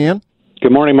show. Hi, Ian.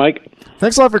 Good morning, Mike.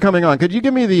 Thanks a lot for coming on. Could you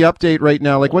give me the update right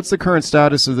now? Like, what's the current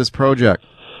status of this project?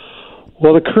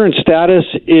 Well, the current status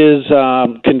is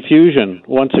confusion,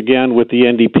 once again, with the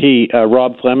NDP.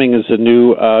 Rob Fleming is the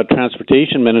new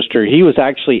transportation minister. He was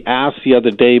actually asked the other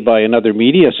day by another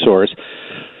media source,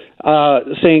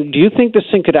 saying, do you think this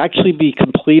thing could actually be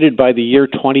completed by the year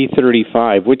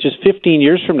 2035, which is 15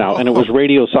 years from now? And it was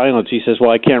radio silence. He says,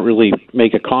 well, I can't really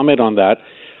make a comment on that.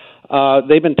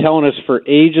 They've been telling us for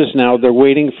ages now they're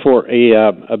waiting for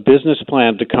a business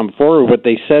plan to come forward, but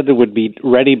they said it would be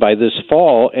ready by this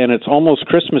fall, and it's almost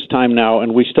Christmas time now,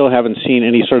 and we still haven't seen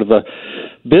any sort of a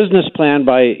business plan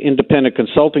by independent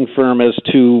consulting firm as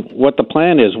to what the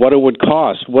plan is, what it would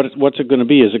cost, what's it going to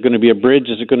be. Is it going to be a bridge?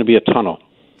 Is it going to be a tunnel?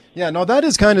 Yeah, no, that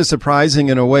is kind of surprising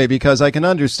in a way, because I can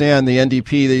understand the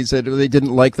NDP. They said they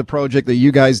didn't like the project that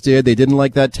you guys did. They didn't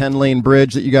like that 10-lane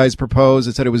bridge that you guys proposed.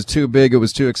 They said it was too big. It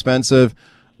was too expensive.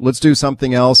 Let's do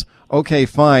something else. Okay,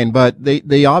 fine. But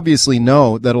they obviously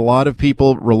know that a lot of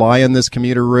people rely on this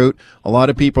commuter route. A lot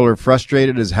of people are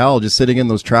frustrated as hell just sitting in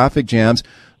those traffic jams.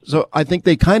 So I think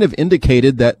they kind of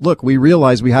indicated that, look, we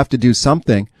realize we have to do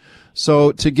something.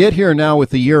 So to get here now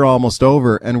with the year almost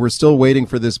over and we're still waiting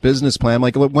for this business plan,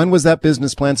 like when was that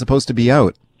business plan supposed to be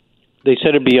out? They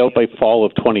said it'd be out by fall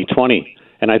of 2020.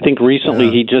 And I think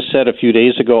recently he just said a few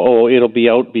days ago, it'll be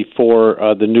out before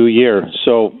the new year.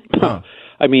 So,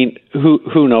 I mean,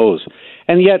 who knows?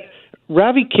 And yet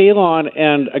Ravi Kahlon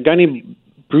and a guy named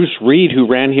Bruce Reed, who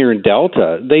ran here in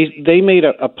Delta, they made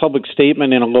a public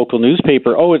statement in a local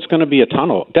newspaper, it's going to be a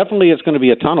tunnel. Definitely it's going to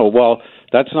be a tunnel. Well,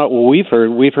 that's not what we've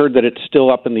heard. We've heard that it's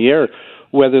still up in the air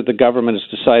whether the government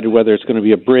has decided whether it's going to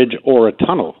be a bridge or a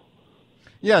tunnel.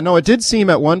 Yeah, no, it did seem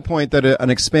at one point that an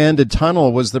expanded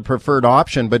tunnel was the preferred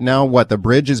option, but now what, the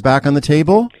bridge is back on the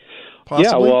table?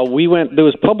 possibly? Yeah, well, there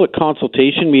was public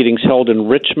consultation meetings held in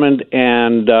Richmond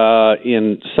and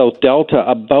in South Delta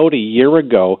about a year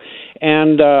ago.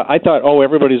 And I thought,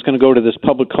 everybody's going to go to this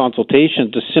public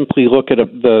consultation to simply look at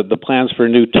the plans for a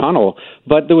new tunnel.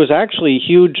 But there was actually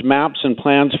huge maps and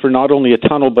plans for not only a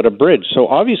tunnel but a bridge. So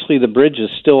obviously the bridge is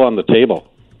still on the table.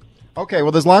 Okay,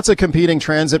 well, there's lots of competing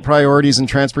transit priorities and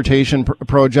transportation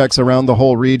projects around the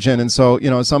whole region. And so,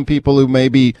 some people who may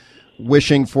be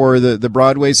wishing for the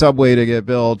Broadway subway to get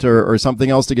built or something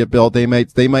else to get built, they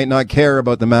might not care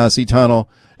about the Massey Tunnel.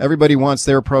 Everybody wants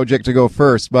their project to go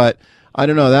first, but I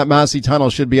don't know, that Massey Tunnel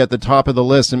should be at the top of the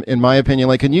list, in my opinion.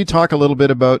 Like, can you talk a little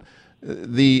bit about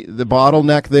the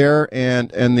bottleneck there and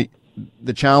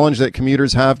the challenge that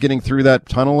commuters have getting through that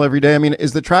tunnel every day? I mean,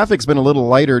 the traffic's been a little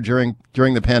lighter during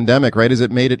the pandemic, right? Has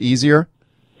it made it easier?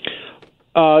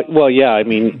 Well, yeah. I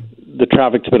mean, the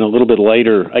traffic's been a little bit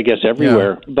lighter, I guess,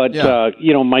 everywhere. Yeah.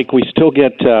 But, Mike, we still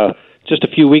get just a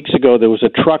few weeks ago, there was a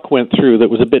truck went through that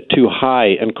was a bit too high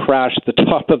and crashed the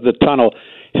top of the tunnel,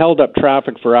 held up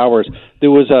traffic for hours. There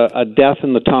was a death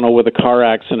in the tunnel with a car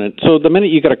accident. So the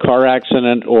minute you get a car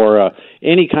accident or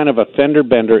any kind of a fender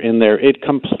bender in there, it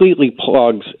completely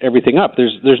plugs everything up.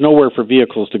 There's nowhere for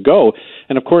vehicles to go.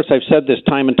 And of course, I've said this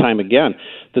time and time again,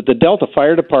 that the Delta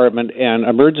Fire Department and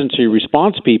emergency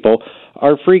response people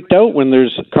are freaked out when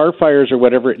there's car fires or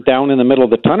whatever down in the middle of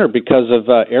the tunnel because of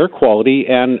air quality.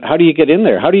 And how do you get in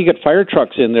there? How do you get fire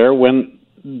trucks in there when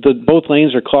both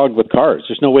lanes are clogged with cars?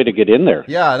 There's no way to get in there.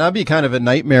 Yeah, that'd be kind of a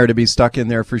nightmare to be stuck in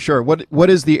there for sure. What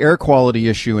is the air quality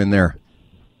issue in there?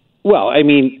 Well, I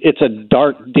mean, it's a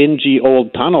dark, dingy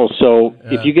old tunnel. So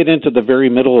if you get into the very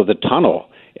middle of the tunnel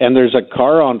and there's a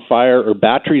car on fire or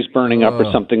batteries burning up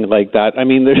or something like that, I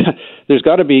mean, there's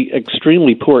got to be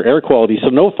extremely poor air quality. So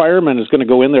no fireman is going to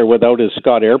go in there without his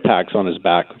Scott air packs on his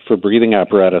back for breathing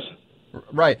apparatus.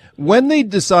 Right. When they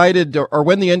decided, or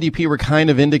when the NDP were kind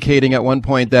of indicating at one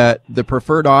point that the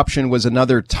preferred option was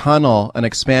another tunnel, an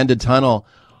expanded tunnel,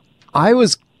 I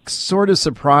was sort of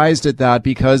surprised at that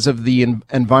because of the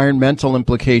environmental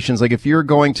implications. Like if you're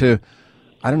going to,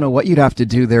 I don't know what you'd have to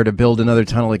do there to build another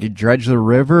tunnel. Like you'd dredge the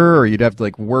river, or you'd have to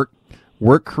like work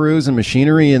crews and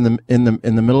machinery in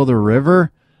the middle of the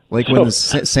river, like when the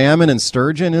salmon and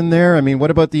sturgeon in there. I mean,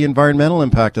 what about the environmental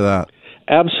impact of that?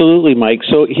 Absolutely, Mike.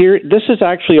 So this is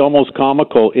actually almost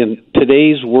comical in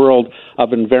today's world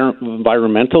of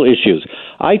environmental issues.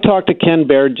 I talked to Ken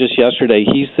Baird just yesterday.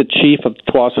 He's the chief of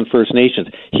Tsawwassen First Nations.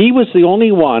 He was the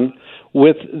only one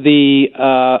with the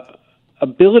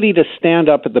ability to stand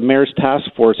up at the mayor's task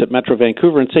force at Metro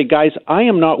Vancouver and say, guys, I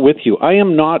am not with you. I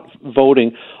am not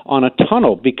voting on a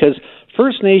tunnel because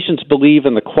First Nations believe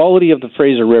in the quality of the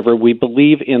Fraser River. We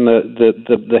believe in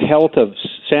the health of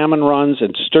salmon runs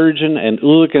and sturgeon and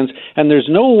oolakans, and there's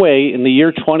no way in the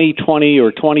year 2020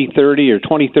 or 2030 or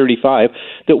 2035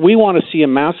 that we want to see a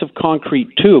massive concrete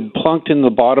tube plunked in the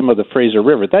bottom of the Fraser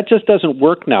River. That just doesn't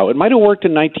work now. It might have worked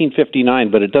in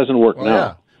 1959, but it doesn't work now.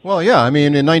 Yeah. Well, yeah, I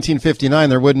mean, in 1959,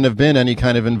 there wouldn't have been any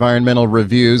kind of environmental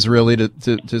reviews, really,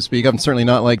 to speak of, certainly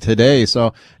not like today.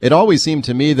 So it always seemed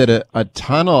to me that a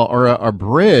tunnel or a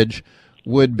bridge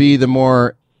would be the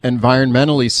more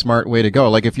environmentally smart way to go.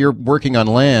 Like if you're working on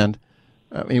land,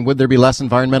 I mean, would there be less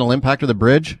environmental impact of the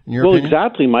bridge, in your opinion?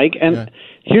 Exactly, Mike. And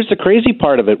here's the crazy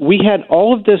part of it. We had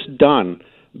all of this done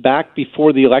back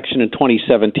before the election in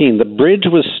 2017. The bridge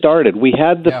was started. We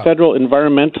had the federal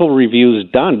environmental reviews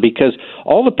done because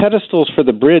all the pedestals for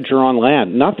the bridge are on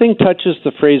land. Nothing touches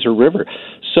the Fraser River.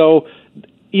 So,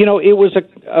 it was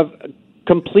a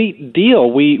complete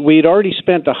deal. We'd already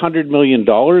spent $100 million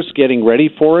getting ready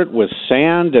for it with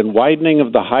sand and widening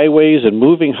of the highways and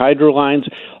moving hydro lines,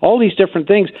 all these different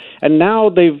things. And now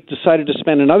they've decided to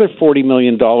spend another $40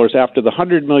 million after the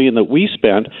 $100 million that we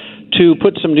spent to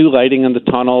put some new lighting in the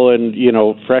tunnel and,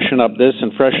 freshen up this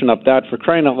and freshen up that. For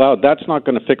crying out loud, that's not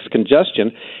going to fix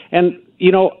congestion. And,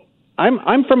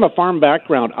 I'm from a farm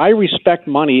background. I respect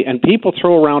money, and people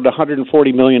throw around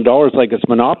 $140 million like it's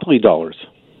monopoly dollars.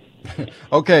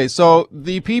 Okay, so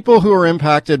the people who are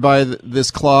impacted by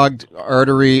this clogged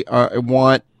artery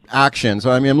want action. So,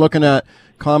 I mean, I'm looking at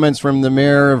comments from the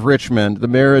mayor of Richmond, the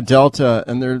mayor of Delta,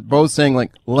 and they're both saying,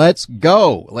 like, let's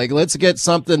go. Like, let's get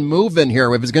something moving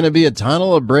here. If it's going to be a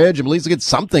tunnel, a bridge, at least get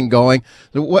something going.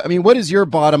 So, what is your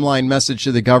bottom line message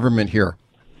to the government here?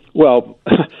 Well,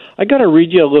 I got to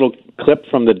read you a little clip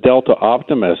from the Delta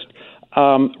Optimist.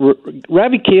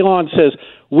 Ravi Kalon says,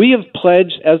 we have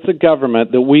pledged as the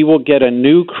government that we will get a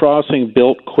new crossing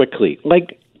built quickly.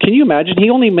 Like, can you imagine? He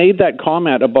only made that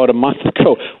comment about a month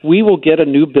ago. We will get a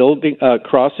new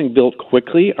crossing built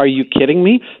quickly. Are you kidding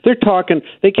me? They're talking,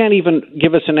 they can't even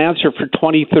give us an answer for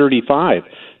 2035.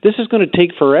 This is going to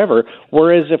take forever.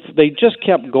 Whereas if they just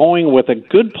kept going with a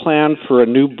good plan for a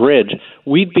new bridge,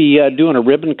 we'd be doing a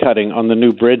ribbon cutting on the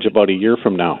new bridge about a year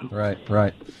from now.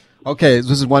 Right. Okay, this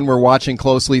is one we're watching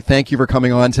closely. Thank you for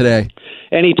coming on today.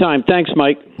 Anytime. Thanks,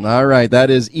 Mike. All right,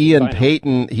 that is Ian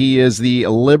Paton. He is the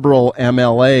Liberal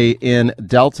MLA in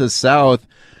Delta South,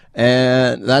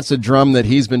 and that's a drum that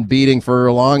he's been beating for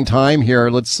a long time here.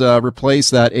 Let's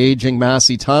replace that aging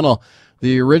Massey Tunnel.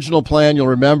 The original plan, you'll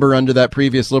remember, under that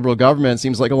previous Liberal government,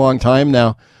 seems like a long time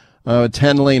now, a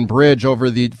 10-lane bridge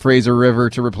over the Fraser River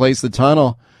to replace the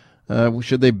tunnel.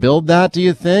 Should they build that, do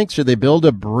you think? Should they build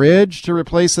a bridge to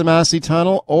replace the Massey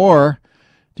Tunnel? Or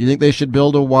do you think they should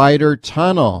build a wider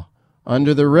tunnel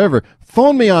under the river?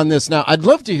 Phone me on this now. I'd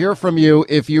love to hear from you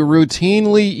if you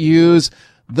routinely use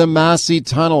the Massey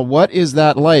Tunnel. What is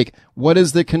that like? What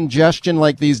is the congestion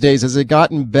like these days? Has it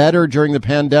gotten better during the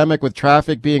pandemic with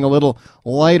traffic being a little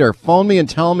lighter? Phone me and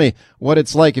tell me what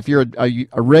it's like. If you're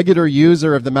a regular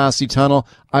user of the Massey Tunnel,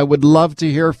 I would love to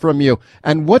hear from you.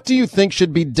 And what do you think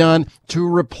should be done to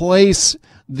replace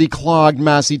the clogged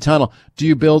Massey Tunnel? Do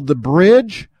you build the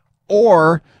bridge,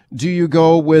 or do you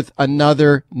go with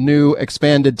another new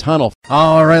expanded tunnel?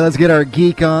 All right, let's get our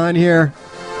geek on here.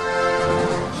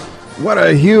 What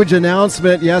a huge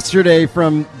announcement yesterday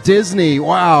from Disney.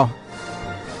 Wow.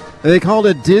 They called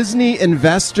it Disney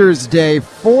Investors Day.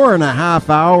 4.5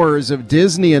 hours of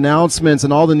Disney announcements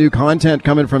and all the new content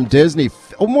coming from Disney.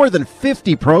 More than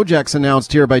 50 projects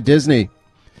announced here by Disney.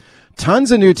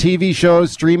 Tons of new TV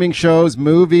shows, streaming shows,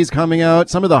 movies coming out.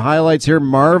 Some of the highlights here,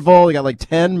 Marvel. They got like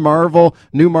 10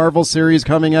 new Marvel series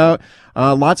coming out.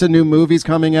 Lots of new movies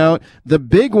coming out. The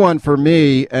big one for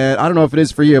me, and I don't know if it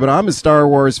is for you, but I'm a Star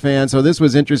Wars fan, so this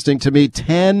was interesting to me.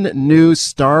 10 new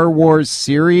Star Wars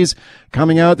series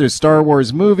coming out. There's Star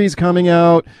Wars movies coming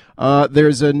out.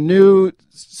 There's a new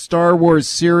Star Wars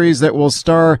series that will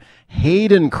star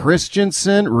Hayden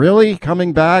Christensen, really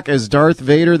coming back as Darth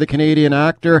Vader, the Canadian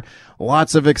actor.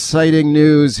 Lots of exciting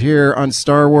news here on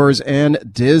Star Wars and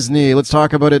Disney. Let's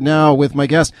talk about it now with my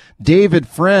guest, David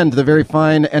Friend, the very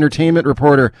fine entertainment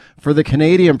reporter for the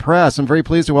Canadian Press. I'm very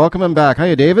pleased to welcome him back.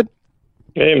 Hiya, David.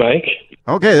 Hey, Mike.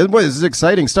 Okay, boy, this is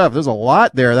exciting stuff. There's a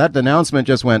lot there. That announcement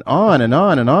just went on and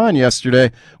on and on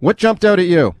yesterday. What jumped out at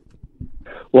you?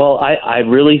 Well, I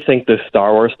really think this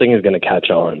Star Wars thing is going to catch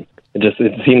on. It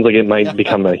seems like it might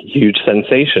become a huge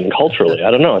sensation culturally.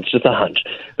 I don't know. It's just a hunch.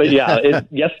 But yeah,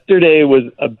 yesterday was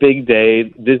a big day,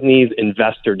 Disney's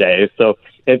Investor Day. So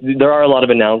there are a lot of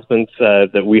announcements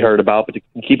that we heard about, but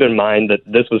keep in mind that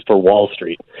this was for Wall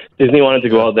Street. Disney wanted to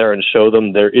go out there and show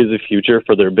them there is a future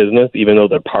for their business, even though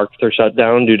their parks are shut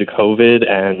down due to COVID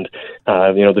and,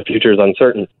 the future is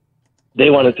uncertain. They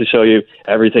wanted to show you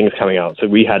everything's coming out. So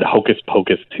we had Hocus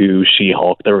Pocus 2,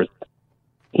 She-Hulk. There was,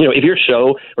 if your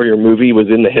show or your movie was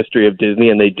in the history of Disney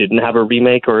and they didn't have a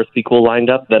remake or a sequel lined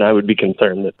up, then I would be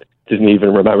concerned that Disney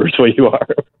even remembers what you are.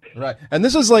 Right. And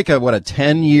this is like a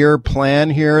 10-year plan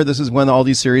here? This is when all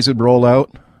these series would roll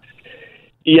out?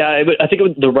 Yeah, I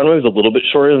think the runway was a little bit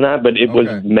shorter than that, but it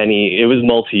was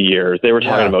multi-years. They were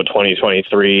talking about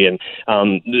 2023, and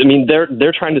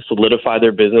they're trying to solidify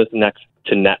their business next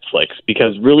to Netflix,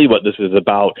 because really what this is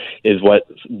about is what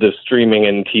the streaming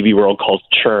and TV world calls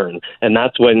churn, and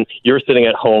that's when you're sitting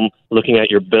at home looking at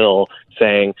your bill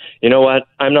saying, you know what,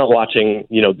 I'm not watching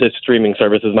this streaming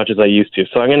service as much as I used to,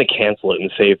 so I'm going to cancel it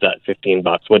and save that $15.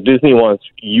 What Disney wants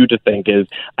you to think is,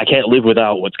 I can't live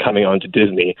without what's coming onto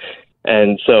Disney.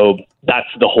 And so that's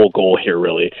the whole goal here,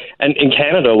 really. And in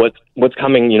Canada, what's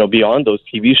coming, beyond those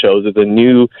TV shows is a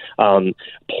new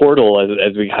portal,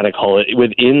 as we kind of call it,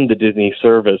 within the Disney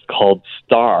service called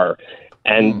Star.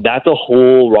 And that's a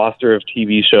whole roster of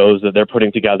TV shows that they're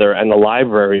putting together, and a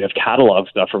library of catalog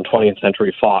stuff from 20th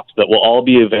Century Fox that will all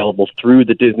be available through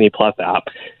the Disney Plus app.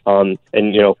 And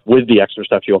with the extra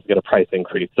stuff, you also get a price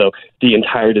increase. So the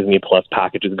entire Disney Plus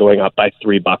package is going up by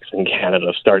 $3 in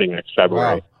Canada starting next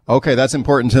February. Wow. Okay, that's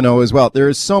important to know as well. There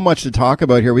is so much to talk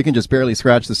about here. We can just barely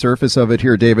scratch the surface of it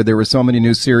here, David. There were so many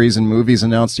new series and movies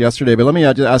announced yesterday. But let me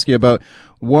ask you about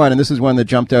one, and this is one that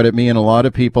jumped out at me and a lot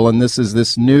of people, and this is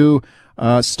this new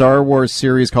Star Wars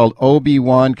series called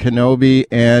Obi-Wan Kenobi,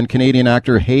 and Canadian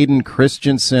actor Hayden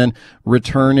Christensen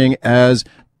returning as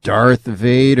Darth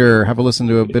Vader. Have a listen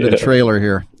to a bit of the trailer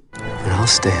here. But I'll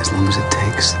stay as long as it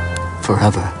takes,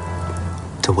 forever,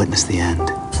 to witness the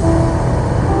end.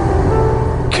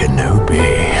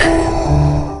 Kenobi.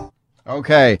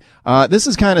 Okay, this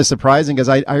is kind of surprising because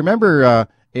I remember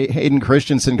Hayden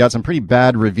Christensen got some pretty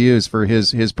bad reviews for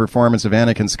his performance of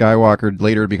Anakin Skywalker,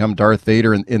 later to become Darth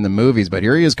Vader in the movies, but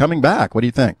here he is coming back. What do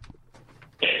you think?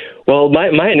 Well,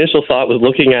 my initial thought was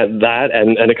looking at that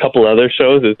and a couple other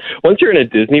shows is once you're in a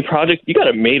Disney project, you got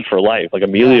it made for life. Like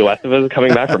Emilio Estevez is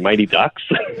coming back for Mighty Ducks.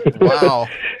 Wow.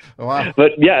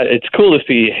 But yeah, it's cool to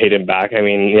see Hayden back. I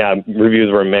mean, yeah,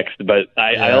 reviews were mixed, but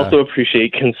I also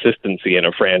appreciate consistency in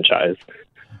a franchise.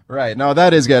 Right. No,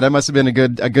 that is good. That must have been a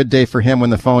good day for him when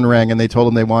the phone rang and they told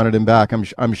him they wanted him back.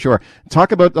 I'm sure.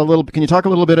 Can you talk a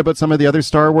little bit about some of the other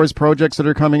Star Wars projects that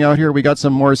are coming out here? We got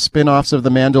some more spin-offs of The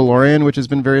Mandalorian, which has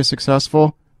been very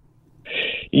successful.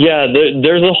 Yeah,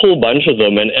 there's a whole bunch of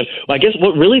them. And I guess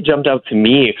what really jumped out to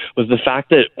me was the fact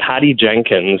that Patty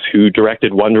Jenkins, who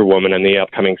directed Wonder Woman and the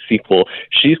upcoming sequel,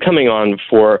 she's coming on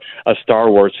for a Star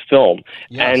Wars film.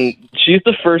 Yes. And she's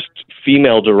the first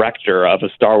female director of a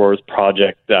Star Wars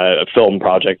film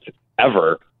project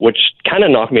ever, which kind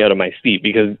of knocked me out of my seat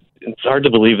because it's hard to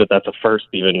believe that that's a first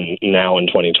even now in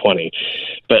 2020.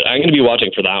 But I'm going to be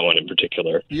watching for that one in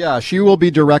particular. Yeah, she will be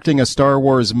directing a Star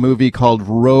Wars movie called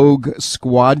Rogue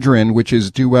Squadron, which is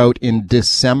due out in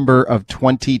December of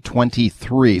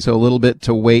 2023. So a little bit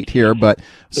to wait here, but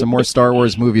some more Star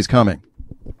Wars movies coming.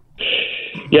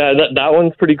 Yeah, that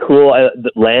one's pretty cool.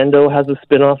 Lando has a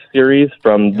spin-off series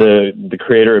from the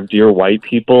creator of Dear White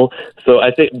People. So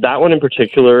I think that one in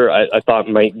particular, I thought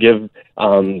might give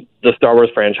the Star Wars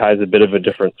franchise a bit of a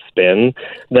different spin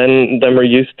than we're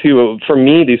used to. For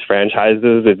me, these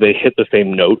franchises, if they hit the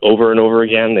same note over and over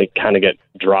again, they kind of get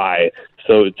dry.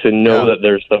 So to know that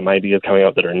there's some ideas coming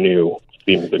out that are new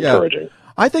seems encouraging.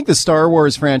 I think the Star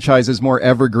Wars franchise is more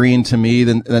evergreen to me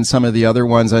than some of the other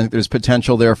ones. I think there's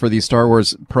potential there for these Star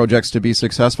Wars projects to be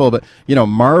successful. But,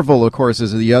 Marvel, of course,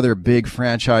 is the other big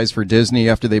franchise for Disney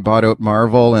after they bought out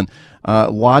Marvel, and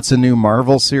lots of new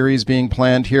Marvel series being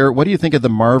planned here. What do you think of the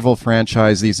Marvel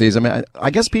franchise these days? I mean,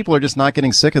 I guess people are just not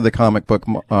getting sick of the comic book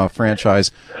franchise.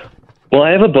 Well,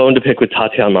 I have a bone to pick with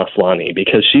Tatiana Maslany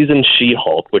because she's in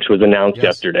She-Hulk, which was announced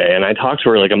yesterday. And I talked to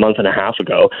her like a month and a half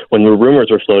ago when the rumors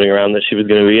were floating around that she was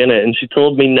going to be in it. And she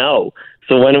told me no.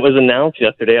 So when it was announced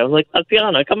yesterday, I was like,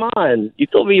 Tatiana, come on. You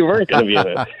told me you weren't going to be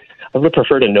in it. I would have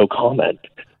preferred a no comment.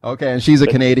 Okay, and she's a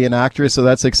Canadian actress, so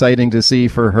that's exciting to see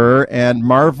for her. And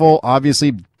Marvel,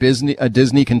 obviously,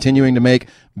 Disney continuing to make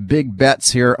big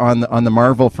bets here on the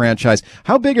Marvel franchise.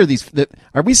 How big are these?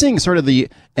 Are we seeing sort of the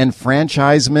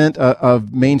enfranchisement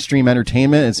of mainstream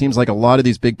entertainment? It seems like a lot of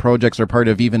these big projects are part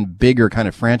of even bigger kind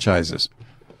of franchises.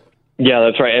 Yeah,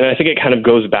 that's right. And I think it kind of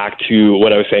goes back to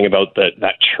what I was saying about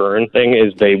that churn thing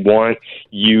is they want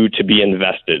you to be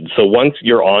invested. So once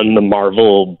you're on the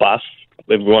Marvel bus,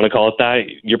 if we want to call it that,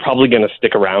 you're probably going to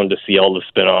stick around to see all the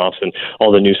spin-offs and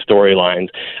all the new storylines.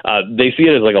 They see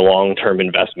it as like a long-term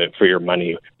investment for your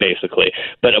money, basically.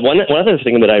 But one other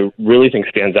thing that I really think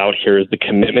stands out here is the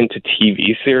commitment to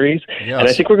TV series. Yes. And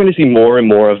I think we're going to see more and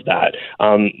more of that.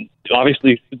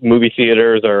 Obviously, movie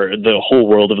theaters the whole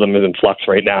world of them is in flux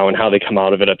right now, and how they come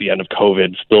out of it at the end of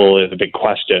COVID still is a big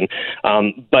question.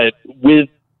 But with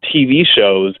TV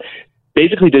shows,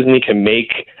 basically Disney can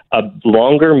make a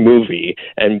longer movie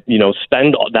and,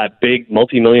 spend that big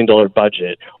multi-million-dollar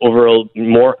budget over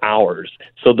more hours.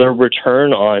 So their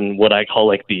return on what I call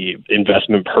like the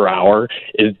investment per hour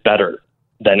is better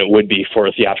than it would be for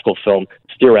a theatrical film,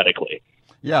 theoretically.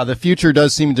 Yeah, the future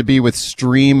does seem to be with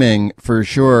streaming for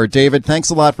sure. David, thanks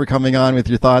a lot for coming on with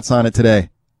your thoughts on it today.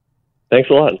 Thanks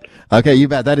a lot. Okay, you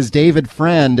bet. That is David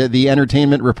Friend, the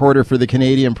entertainment reporter for the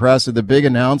Canadian Press, with the big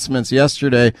announcements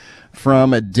yesterday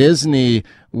from Disney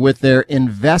with their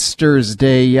Investors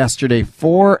Day yesterday.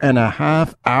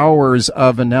 4.5 hours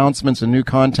of announcements and new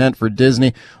content for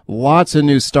Disney. Lots of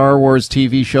new Star Wars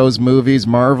TV shows, movies,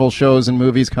 Marvel shows and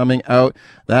movies coming out.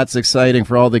 That's exciting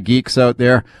for all the geeks out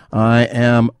there. I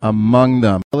am among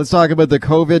them. Let's talk about the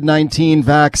COVID-19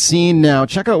 vaccine now.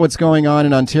 Check out what's going on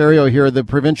in Ontario here. The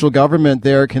provincial government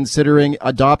there considering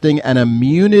adopting an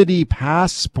immunity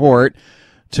passport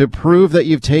to prove that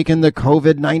you've taken the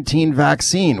COVID-19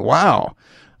 vaccine. Wow.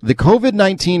 The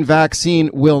COVID-19 vaccine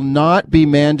will not be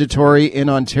mandatory in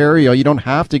Ontario. You don't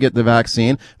have to get the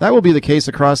vaccine. That will be the case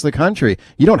across the country.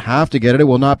 You don't have to get it. It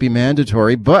will not be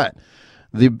mandatory. But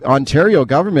the Ontario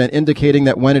government indicating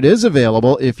that when it is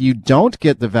available, if you don't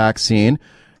get the vaccine,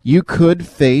 you could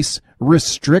face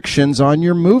restrictions on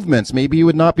your movements. Maybe you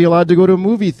would not be allowed to go to a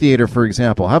movie theater, for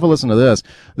example. Have a listen to this.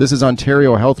 This is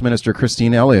Ontario Health Minister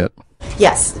Christine Elliott.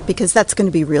 Yes, because that's going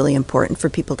to be really important for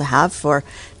people to have for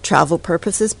travel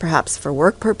purposes, perhaps for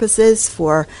work purposes,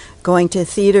 for going to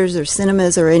theaters or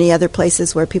cinemas or any other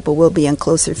places where people will be in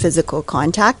closer physical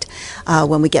contact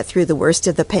when we get through the worst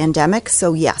of the pandemic.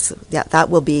 So yes, that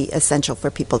will be essential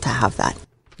for people to have that.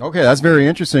 Okay, that's very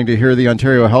interesting to hear the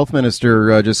Ontario Health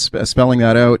Minister just spelling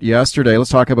that out yesterday.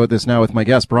 Let's talk about this now with my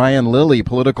guest, Brian Lilley,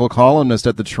 political columnist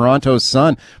at the Toronto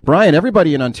Sun. Brian,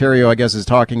 everybody in Ontario, I guess, is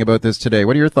talking about this today.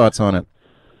 What are your thoughts on it?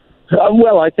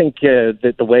 Well, I think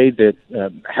that the way that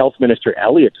Health Minister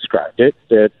Elliott described it,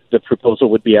 that the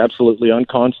proposal would be absolutely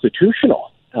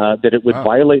unconstitutional, that it would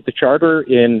violate the Charter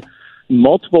in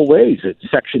multiple ways. It's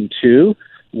Section 2,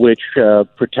 which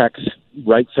protects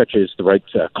rights such as the right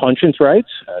to conscience rights,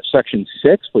 Section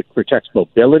 6, which protects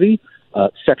mobility,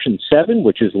 Section 7,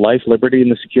 which is life, liberty,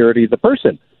 and the security of the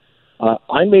person.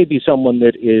 I may be someone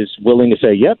that is willing to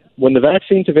say, yep, when the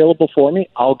vaccine's available for me,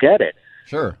 I'll get it.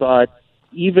 Sure. But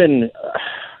even,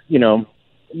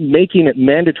 making it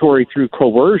mandatory through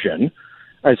coercion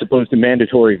as opposed to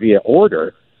mandatory via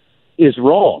order is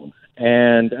wrong.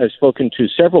 And I've spoken to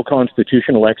several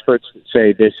constitutional experts that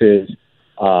say this is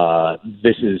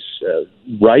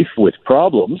rife with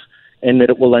problems and that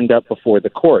it will end up before the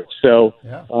courts. So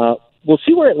we'll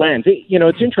see where it lands.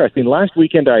 It's interesting. Last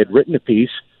weekend I had written a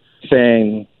piece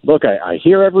saying, look, I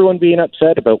hear everyone being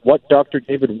upset about what Dr.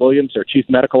 David Williams, our chief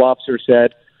medical officer,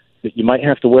 said, that you might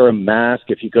have to wear a mask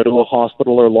if you go to a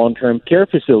hospital or long-term care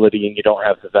facility and you don't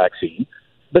have the vaccine.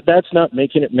 But that's not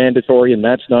making it mandatory, and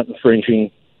that's not infringing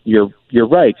your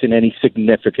rights in any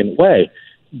significant way.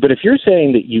 But if you're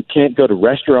saying that you can't go to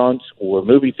restaurants or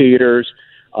movie theaters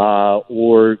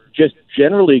or just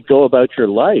generally go about your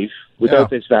life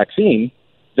without this vaccine,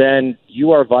 then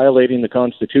you are violating the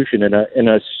Constitution in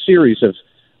a series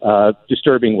of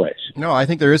disturbing ways. No, I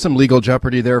think there is some legal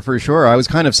jeopardy there for sure. I was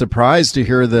kind of surprised to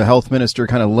hear the health minister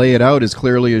kind of lay it out as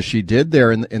clearly as she did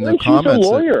there in the comments. She's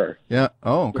a lawyer.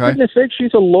 Oh, okay. For goodness sake,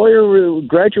 she's a lawyer who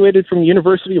graduated from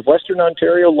University of Western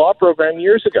Ontario law program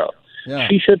years ago. Yeah.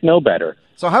 She should know better.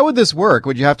 So how would this work?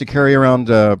 Would you have to carry around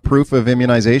proof of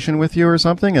immunization with you or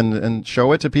something and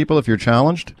show it to people if you're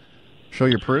challenged? Show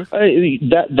your proof?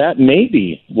 That may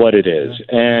be what it is.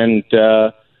 And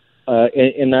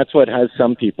that's what has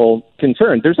some people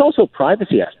concerned. There's also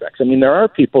privacy aspects. I mean, there are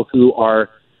people who are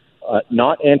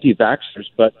not anti-vaxxers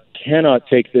but cannot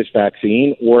take this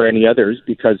vaccine or any others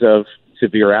because of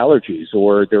severe allergies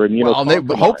or their immunocompromised.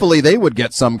 Well, hopefully they would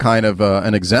get some kind of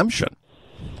an exemption.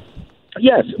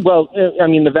 Yes. Well, I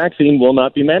mean, the vaccine will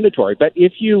not be mandatory. But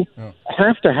if you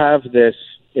have to have this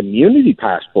immunity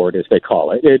passport, as they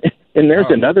call it, and there's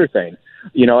another thing.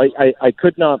 I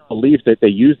could not believe that they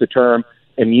use the term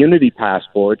immunity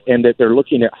passport and that they're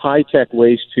looking at high-tech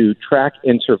ways to track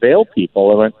and surveil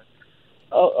people. I went,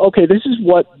 okay, this is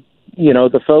what,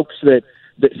 the folks that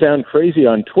sound crazy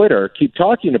on Twitter keep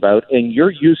talking about, and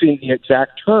you're using the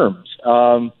exact terms.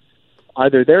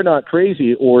 Either they're not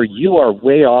crazy or you are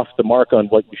way off the mark on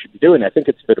what you should be doing. I think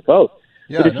it's a bit of both.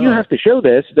 Yeah, but if you have to show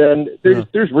this, then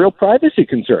there's real privacy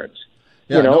concerns.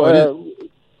 Yeah,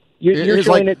 you're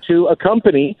showing it to a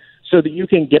company so that you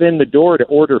can get in the door to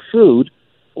order food.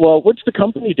 Well, what's the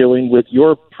company doing with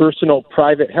your personal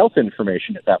private health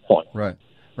information at that point? Right.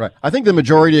 I think the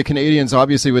majority of Canadians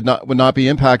obviously would not be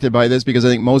impacted by this because I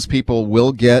think most people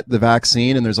will get the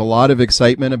vaccine and there's a lot of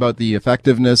excitement about the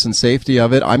effectiveness and safety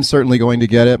of it. I'm certainly going to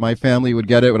get it. My family would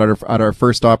get it at our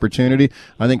first opportunity.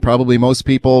 I think probably most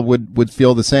people would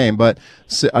feel the same, but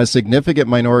a significant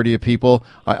minority of people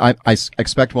I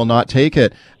expect will not take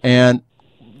it. And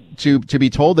to be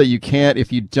told that you can't,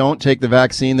 if you don't take the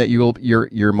vaccine, that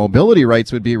your mobility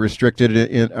rights would be restricted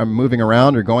in moving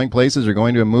around or going places or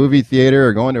going to a movie theater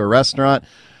or going to a restaurant.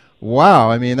 Wow.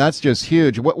 I mean, that's just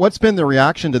huge. What's been the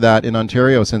reaction to that in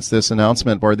Ontario since this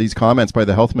announcement or these comments by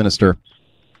the health minister?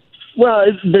 Well,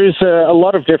 there's a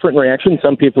lot of different reactions.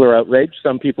 Some people are outraged.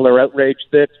 Some people are outraged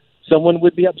that someone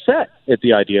would be upset at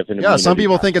the idea of an immunity some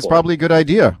people think it's probably a good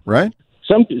idea, right?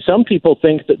 Some people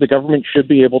think that the government should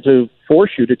be able to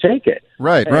force you to take it.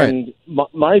 Right. And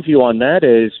my view on that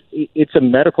is it's a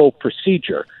medical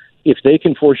procedure. If they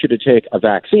can force you to take a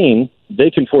vaccine,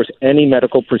 they can force any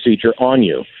medical procedure on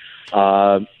you.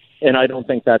 And I don't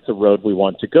think that's a road we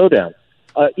want to go down.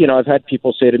 I've had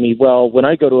people say to me, well, when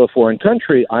I go to a foreign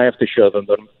country, I have to show them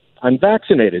that I'm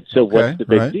vaccinated. So what's the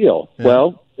big deal? Yeah.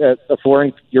 Well,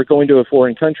 you're going to a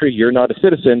foreign country, you're not a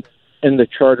citizen, and the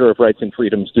Charter of Rights and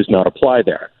Freedoms does not apply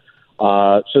there.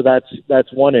 So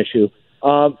that's one issue.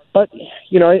 But,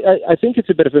 I think it's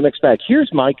a bit of a mixed bag.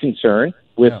 Here's my concern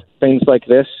with things like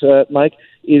this, Mike,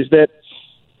 is that,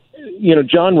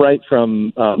 John Wright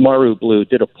from Maru Blue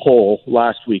did a poll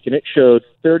last week, and it showed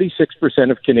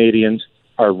 36% of Canadians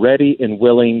are ready and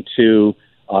willing to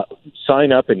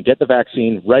sign up and get the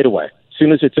vaccine right away. As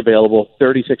soon as it's available,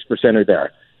 36% are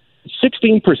there.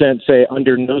 16% say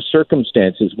under no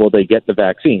circumstances will they get the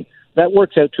vaccine. That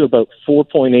works out to about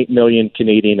 4.8 million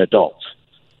Canadian adults.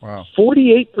 Wow.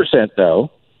 48%,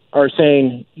 though, are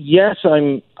saying, yes,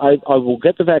 I will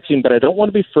get the vaccine, but I don't want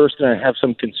to be first and I have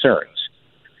some concerns.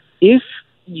 If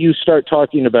you start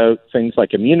talking about things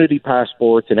like immunity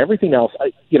passports and everything else,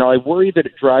 I worry that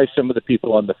it drives some of the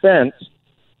people on the fence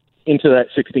into that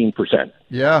 16%.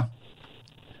 Yeah.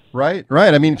 Right.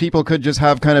 I mean, people could just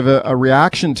have kind of a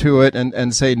reaction to it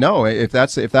and say, no, if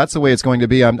that's the way it's going to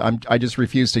be, I just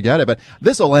refuse to get it. But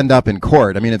this will end up in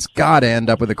court. I mean, it's got to end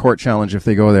up with a court challenge if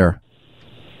they go there.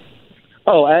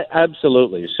 Oh,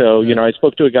 absolutely. So, I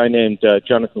spoke to a guy named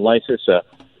Jonathan Lysis, a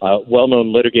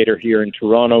well-known litigator here in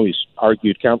Toronto. He's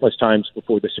argued countless times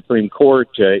before the Supreme Court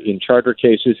in charter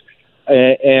cases.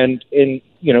 And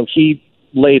he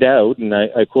laid out, and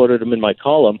I quoted him in my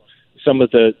column, some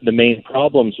of the main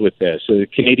problems with this. So the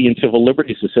Canadian Civil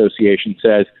Liberties Association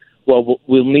says, well,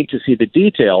 we'll need to see the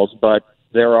details, but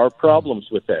there are problems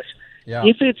with this. Yeah.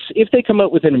 If they come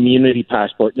out with an immunity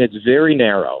passport and it's very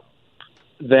narrow,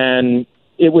 then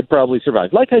it would probably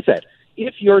survive. Like I said,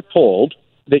 if you're told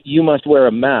that you must wear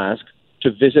a mask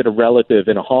to visit a relative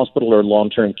in a hospital or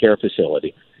long-term care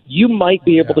facility, you might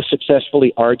be able to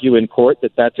successfully argue in court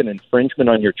that that's an infringement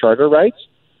on your charter rights,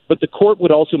 but the court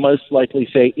would also most likely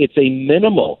say it's a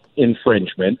minimal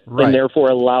infringement and therefore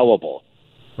allowable.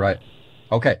 Right.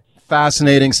 Okay.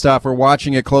 Fascinating stuff. We're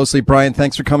watching it closely. Brian,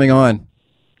 thanks for coming on.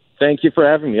 Thank you for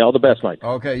having me. All the best, Mike.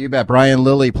 Okay, you bet. Brian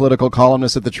Lilley, political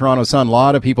columnist at the Toronto Sun. A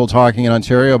lot of people talking in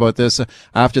Ontario about this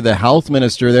after the health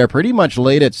minister there pretty much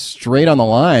laid it straight on the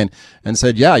line and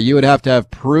said, yeah, you would have to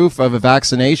have proof of a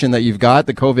vaccination that you've got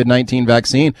the COVID-19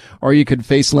 vaccine, or you could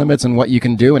face limits on what you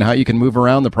can do and how you can move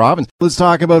around the province. Let's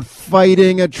talk about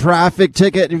fighting a traffic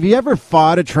ticket. Have you ever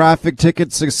fought a traffic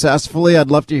ticket successfully?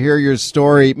 I'd love to hear your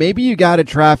story. Maybe you got a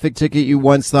traffic ticket you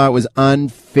once thought was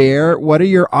unfair. What are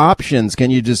your options? Can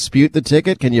you dispute the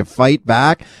ticket? Can you fight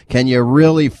back? Can you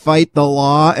really fight the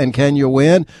law? And can you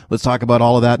win? Let's talk about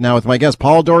all of that now with my guest,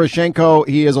 Paul Doroshenko.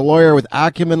 He is a lawyer with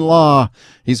Acumen Law.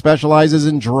 He specializes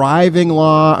in driving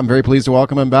law. I'm very pleased to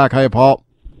welcome him back. Hi, Paul.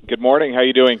 Good morning. How are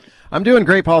you doing? I'm doing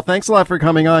great, Paul. Thanks a lot for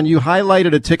coming on. You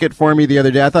highlighted a ticket for me the other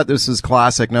day. I thought this was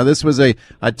classic. Now, this was a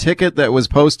ticket that was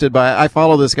posted by, I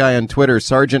follow this guy on Twitter,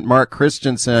 Sergeant Mark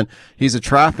Christensen. He's a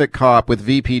traffic cop with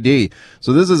VPD.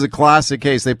 So this is a classic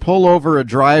case. They pull over a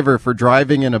driver for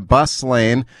driving in a bus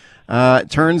lane. It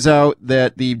turns out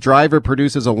that the driver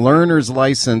produces a learner's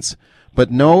license,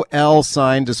 but no L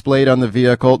sign displayed on the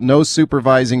vehicle, no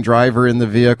supervising driver in the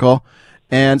vehicle.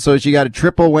 And so she got a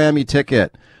triple whammy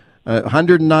ticket.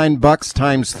 $109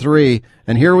 times 3,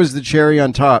 and here was the cherry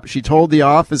on top. She told the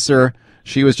officer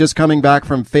she was just coming back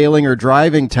from failing her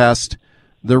driving test.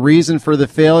 The reason for the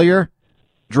failure?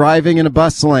 Driving in a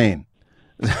bus lane.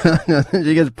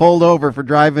 She gets pulled over for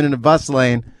driving in a bus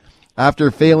lane after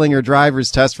failing her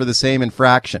driver's test for the same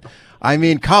infraction. I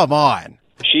mean, come on.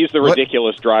 She's the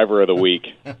ridiculous driver of the week.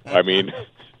 I mean,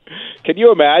 can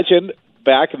you imagine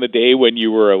back in the day when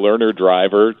you were a learner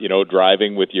driver,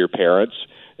 driving with your parents,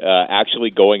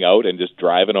 actually going out and just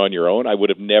driving on your own? I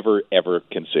would have never, ever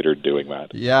considered doing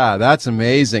that. Yeah, that's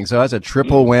amazing. So that's a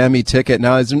triple whammy ticket.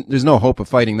 Now, there's no hope of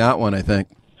fighting that one, I think.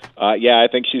 Yeah, I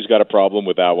think she's got a problem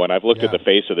with that one. I've looked at the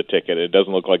face of the ticket. It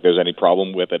doesn't look like there's any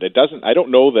problem with it. I don't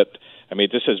know that,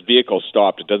 this says vehicle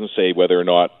stopped. It doesn't say whether or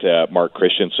not Mark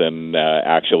Christensen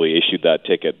actually issued that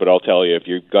ticket. But I'll tell you, if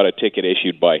you've got a ticket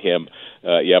issued by him,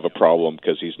 you have a problem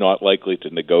because he's not likely to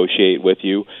negotiate with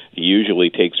you. He usually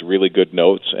takes really good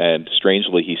notes, and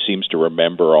strangely, he seems to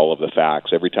remember all of the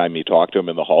facts. Every time you talk to him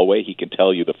in the hallway, he can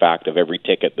tell you the fact of every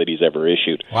ticket that he's ever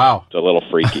issued. Wow. It's a little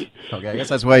freaky. Okay, I guess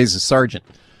that's why he's a sergeant.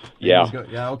 Yeah.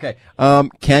 Yeah, okay.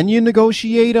 Can you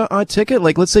negotiate a ticket?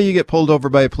 Like, let's say you get pulled over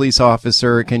by a police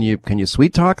officer. Can you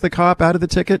sweet talk the cop out of the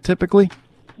ticket typically?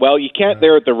 Well, you can't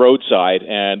there at the roadside,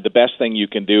 and the best thing you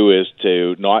can do is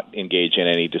to not engage in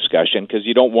any discussion because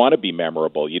you don't want to be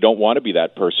memorable. You don't want to be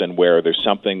that person where there's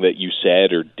something that you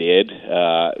said or did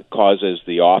causes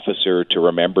the officer to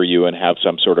remember you and have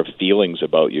some sort of feelings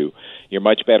about you. You're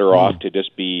much better off to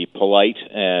just be polite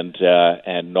and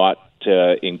not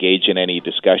engage in any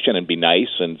discussion and be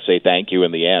nice and say thank you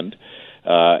in the end.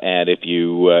 And if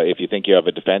you think you have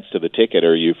a defense to the ticket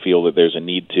or you feel that there's a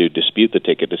need to dispute the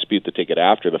ticket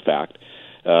after the fact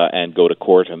and go to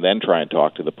court and then try and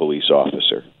talk to the police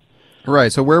officer.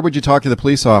 Right. So where would you talk to the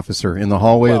police officer? In the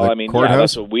hallway of the courthouse? Yeah,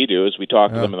 that's what we do is we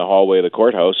talk to them in the hallway of the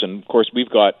courthouse. And, of course, we've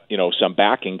got, some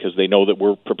backing because they know that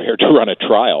we're prepared to run a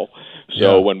trial.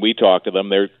 So when we talk to them,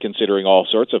 they're considering all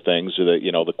sorts of things,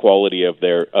 the quality of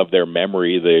their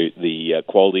memory, the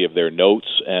quality of their notes,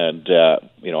 and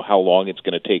how long it's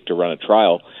going to take to run a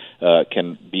trial.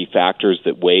 can be factors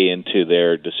that weigh into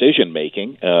their decision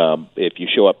making. If you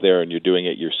show up there and you're doing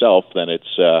it yourself, then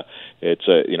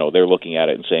they're looking at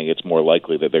it and saying it's more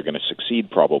likely that they're going to succeed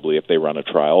probably if they run a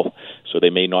trial. So they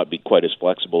may not be quite as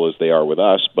flexible as they are with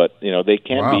us, but they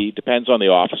can be. Depends on the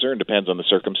officer and depends on the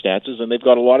circumstances, and they've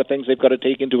got a lot of things they've got to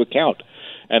take into account.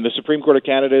 And the Supreme Court of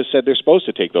Canada has said they're supposed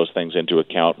to take those things into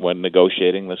account when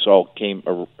negotiating. This all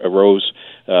arose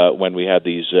when we had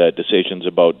these decisions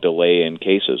about delay in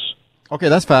cases. Okay,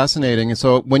 that's fascinating.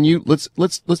 So when let's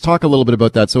talk a little bit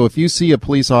about that. So if you see a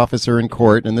police officer in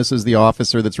court, and this is the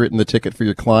officer that's written the ticket for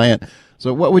your client,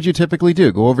 so what would you typically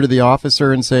do? Go over to the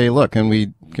officer and say, "Look, can we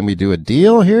do a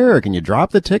deal here, or can you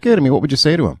drop the ticket?" I mean, what would you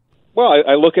say to him? Well,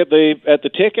 I look at the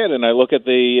ticket, and I look at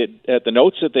the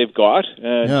notes that they've got.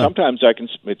 Sometimes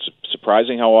it's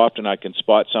surprising how often I can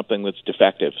spot something that's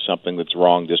defective, something that's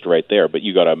wrong just right there. But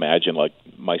you got to imagine, like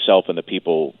myself and the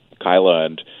people, Kyla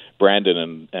and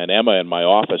Brandon and Emma in my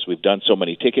office, we've done so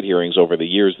many ticket hearings over the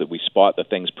years that we spot the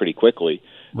things pretty quickly,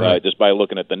 just by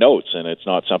looking at the notes. And it's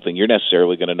not something you're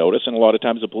necessarily going to notice, and a lot of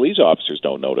times the police officers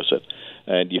don't notice it.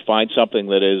 And you find something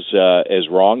that is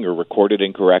wrong or recorded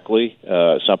incorrectly,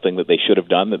 something that they should have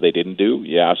done that they didn't do.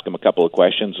 You ask them a couple of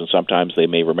questions, and sometimes they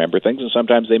may remember things, and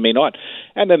sometimes they may not.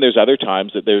 And then there's other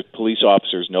times that the police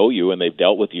officers know you, and they've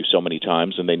dealt with you so many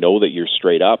times, and they know that you're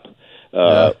straight up.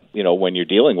 When you're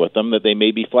dealing with them, that they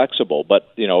may be flexible,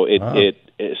 but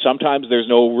sometimes there's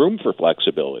no room for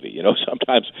flexibility.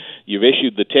 Sometimes you've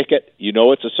issued the ticket,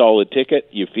 it's a solid ticket,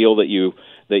 you feel that you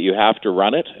have to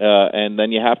run it, and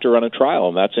then you have to run a trial,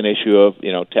 and that's an issue of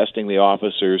testing the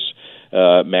officer's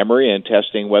memory and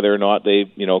testing whether or not they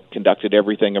conducted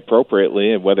everything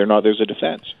appropriately and whether or not there's a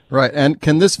defense. Right. And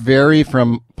can this vary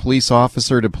from police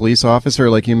officer to police officer?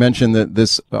 Like you mentioned that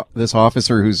this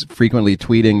officer who's frequently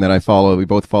tweeting that I follow, we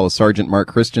both follow Sergeant Mark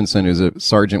Christensen, who's a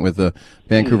sergeant with the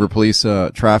Vancouver Police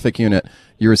Traffic Unit.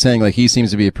 You were saying like he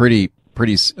seems to be a pretty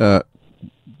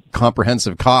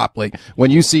comprehensive cop. Like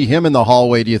when you see him in the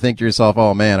hallway, do you think to yourself,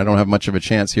 oh man, I don't have much of a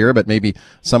chance here, but maybe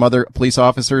some other police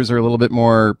officers are a little bit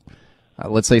more,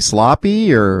 let's say,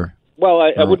 sloppy or... Well,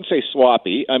 I wouldn't say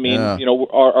sloppy. I mean,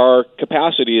 our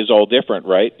capacity is all different,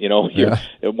 right?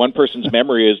 One person's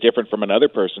memory is different from another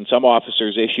person. Some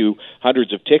officers issue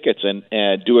hundreds of tickets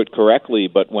and do it correctly,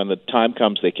 but when the time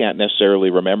comes, they can't necessarily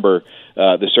remember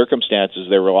the circumstances.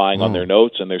 They're relying on their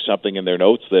notes, and there's something in their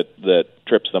notes that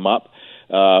trips them up.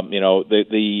 Every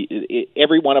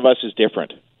one of us is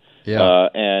different,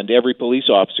 and every police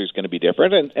officer is going to be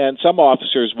different. And some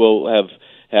officers will have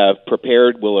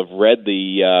prepared, will have read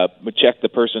checked the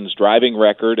person's driving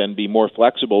record and be more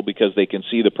flexible because they can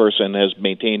see the person has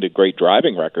maintained a great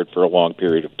driving record for a long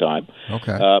period of time.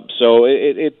 Okay. So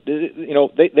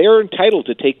they are entitled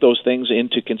to take those things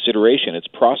into consideration. It's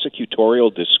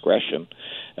prosecutorial discretion.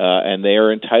 And they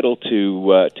are entitled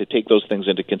to take those things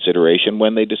into consideration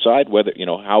when they decide whether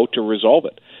how to resolve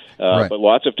it. But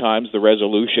lots of times the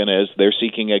resolution is they're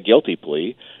seeking a guilty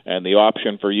plea, and the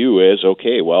option for you is,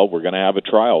 okay, well, we're going to have a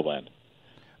trial then.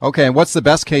 Okay, and what's the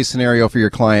best case scenario for your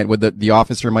client? Would the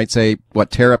officer might say,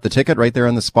 tear up the ticket right there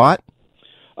on the spot?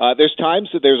 There's times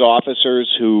that there's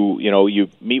officers who, you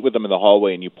meet with them in the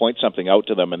hallway and you point something out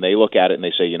to them and they look at it and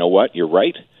they say, you know what, you're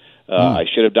right. I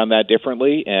should have done that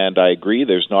differently, and I agree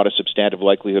there's not a substantive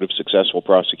likelihood of successful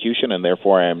prosecution, and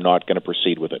therefore I am not going to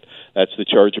proceed with it. That's the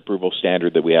charge approval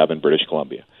standard that we have in British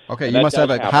Columbia. Okay, and you must have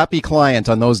a happy client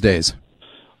on those days.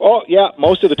 Oh, yeah.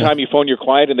 Most of the time you phone your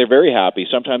client and they're very happy.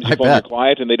 Sometimes you phone your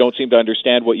client and they don't seem to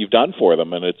understand what you've done for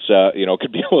them, and it's it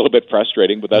could be a little bit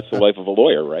frustrating, but that's the life of a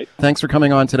lawyer, right? Thanks for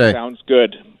coming on today. Sounds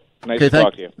good. Nice to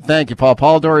talk to you. Thank you, Paul.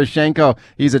 Paul Doroshenko,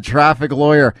 he's a traffic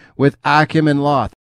lawyer with Acumen Law.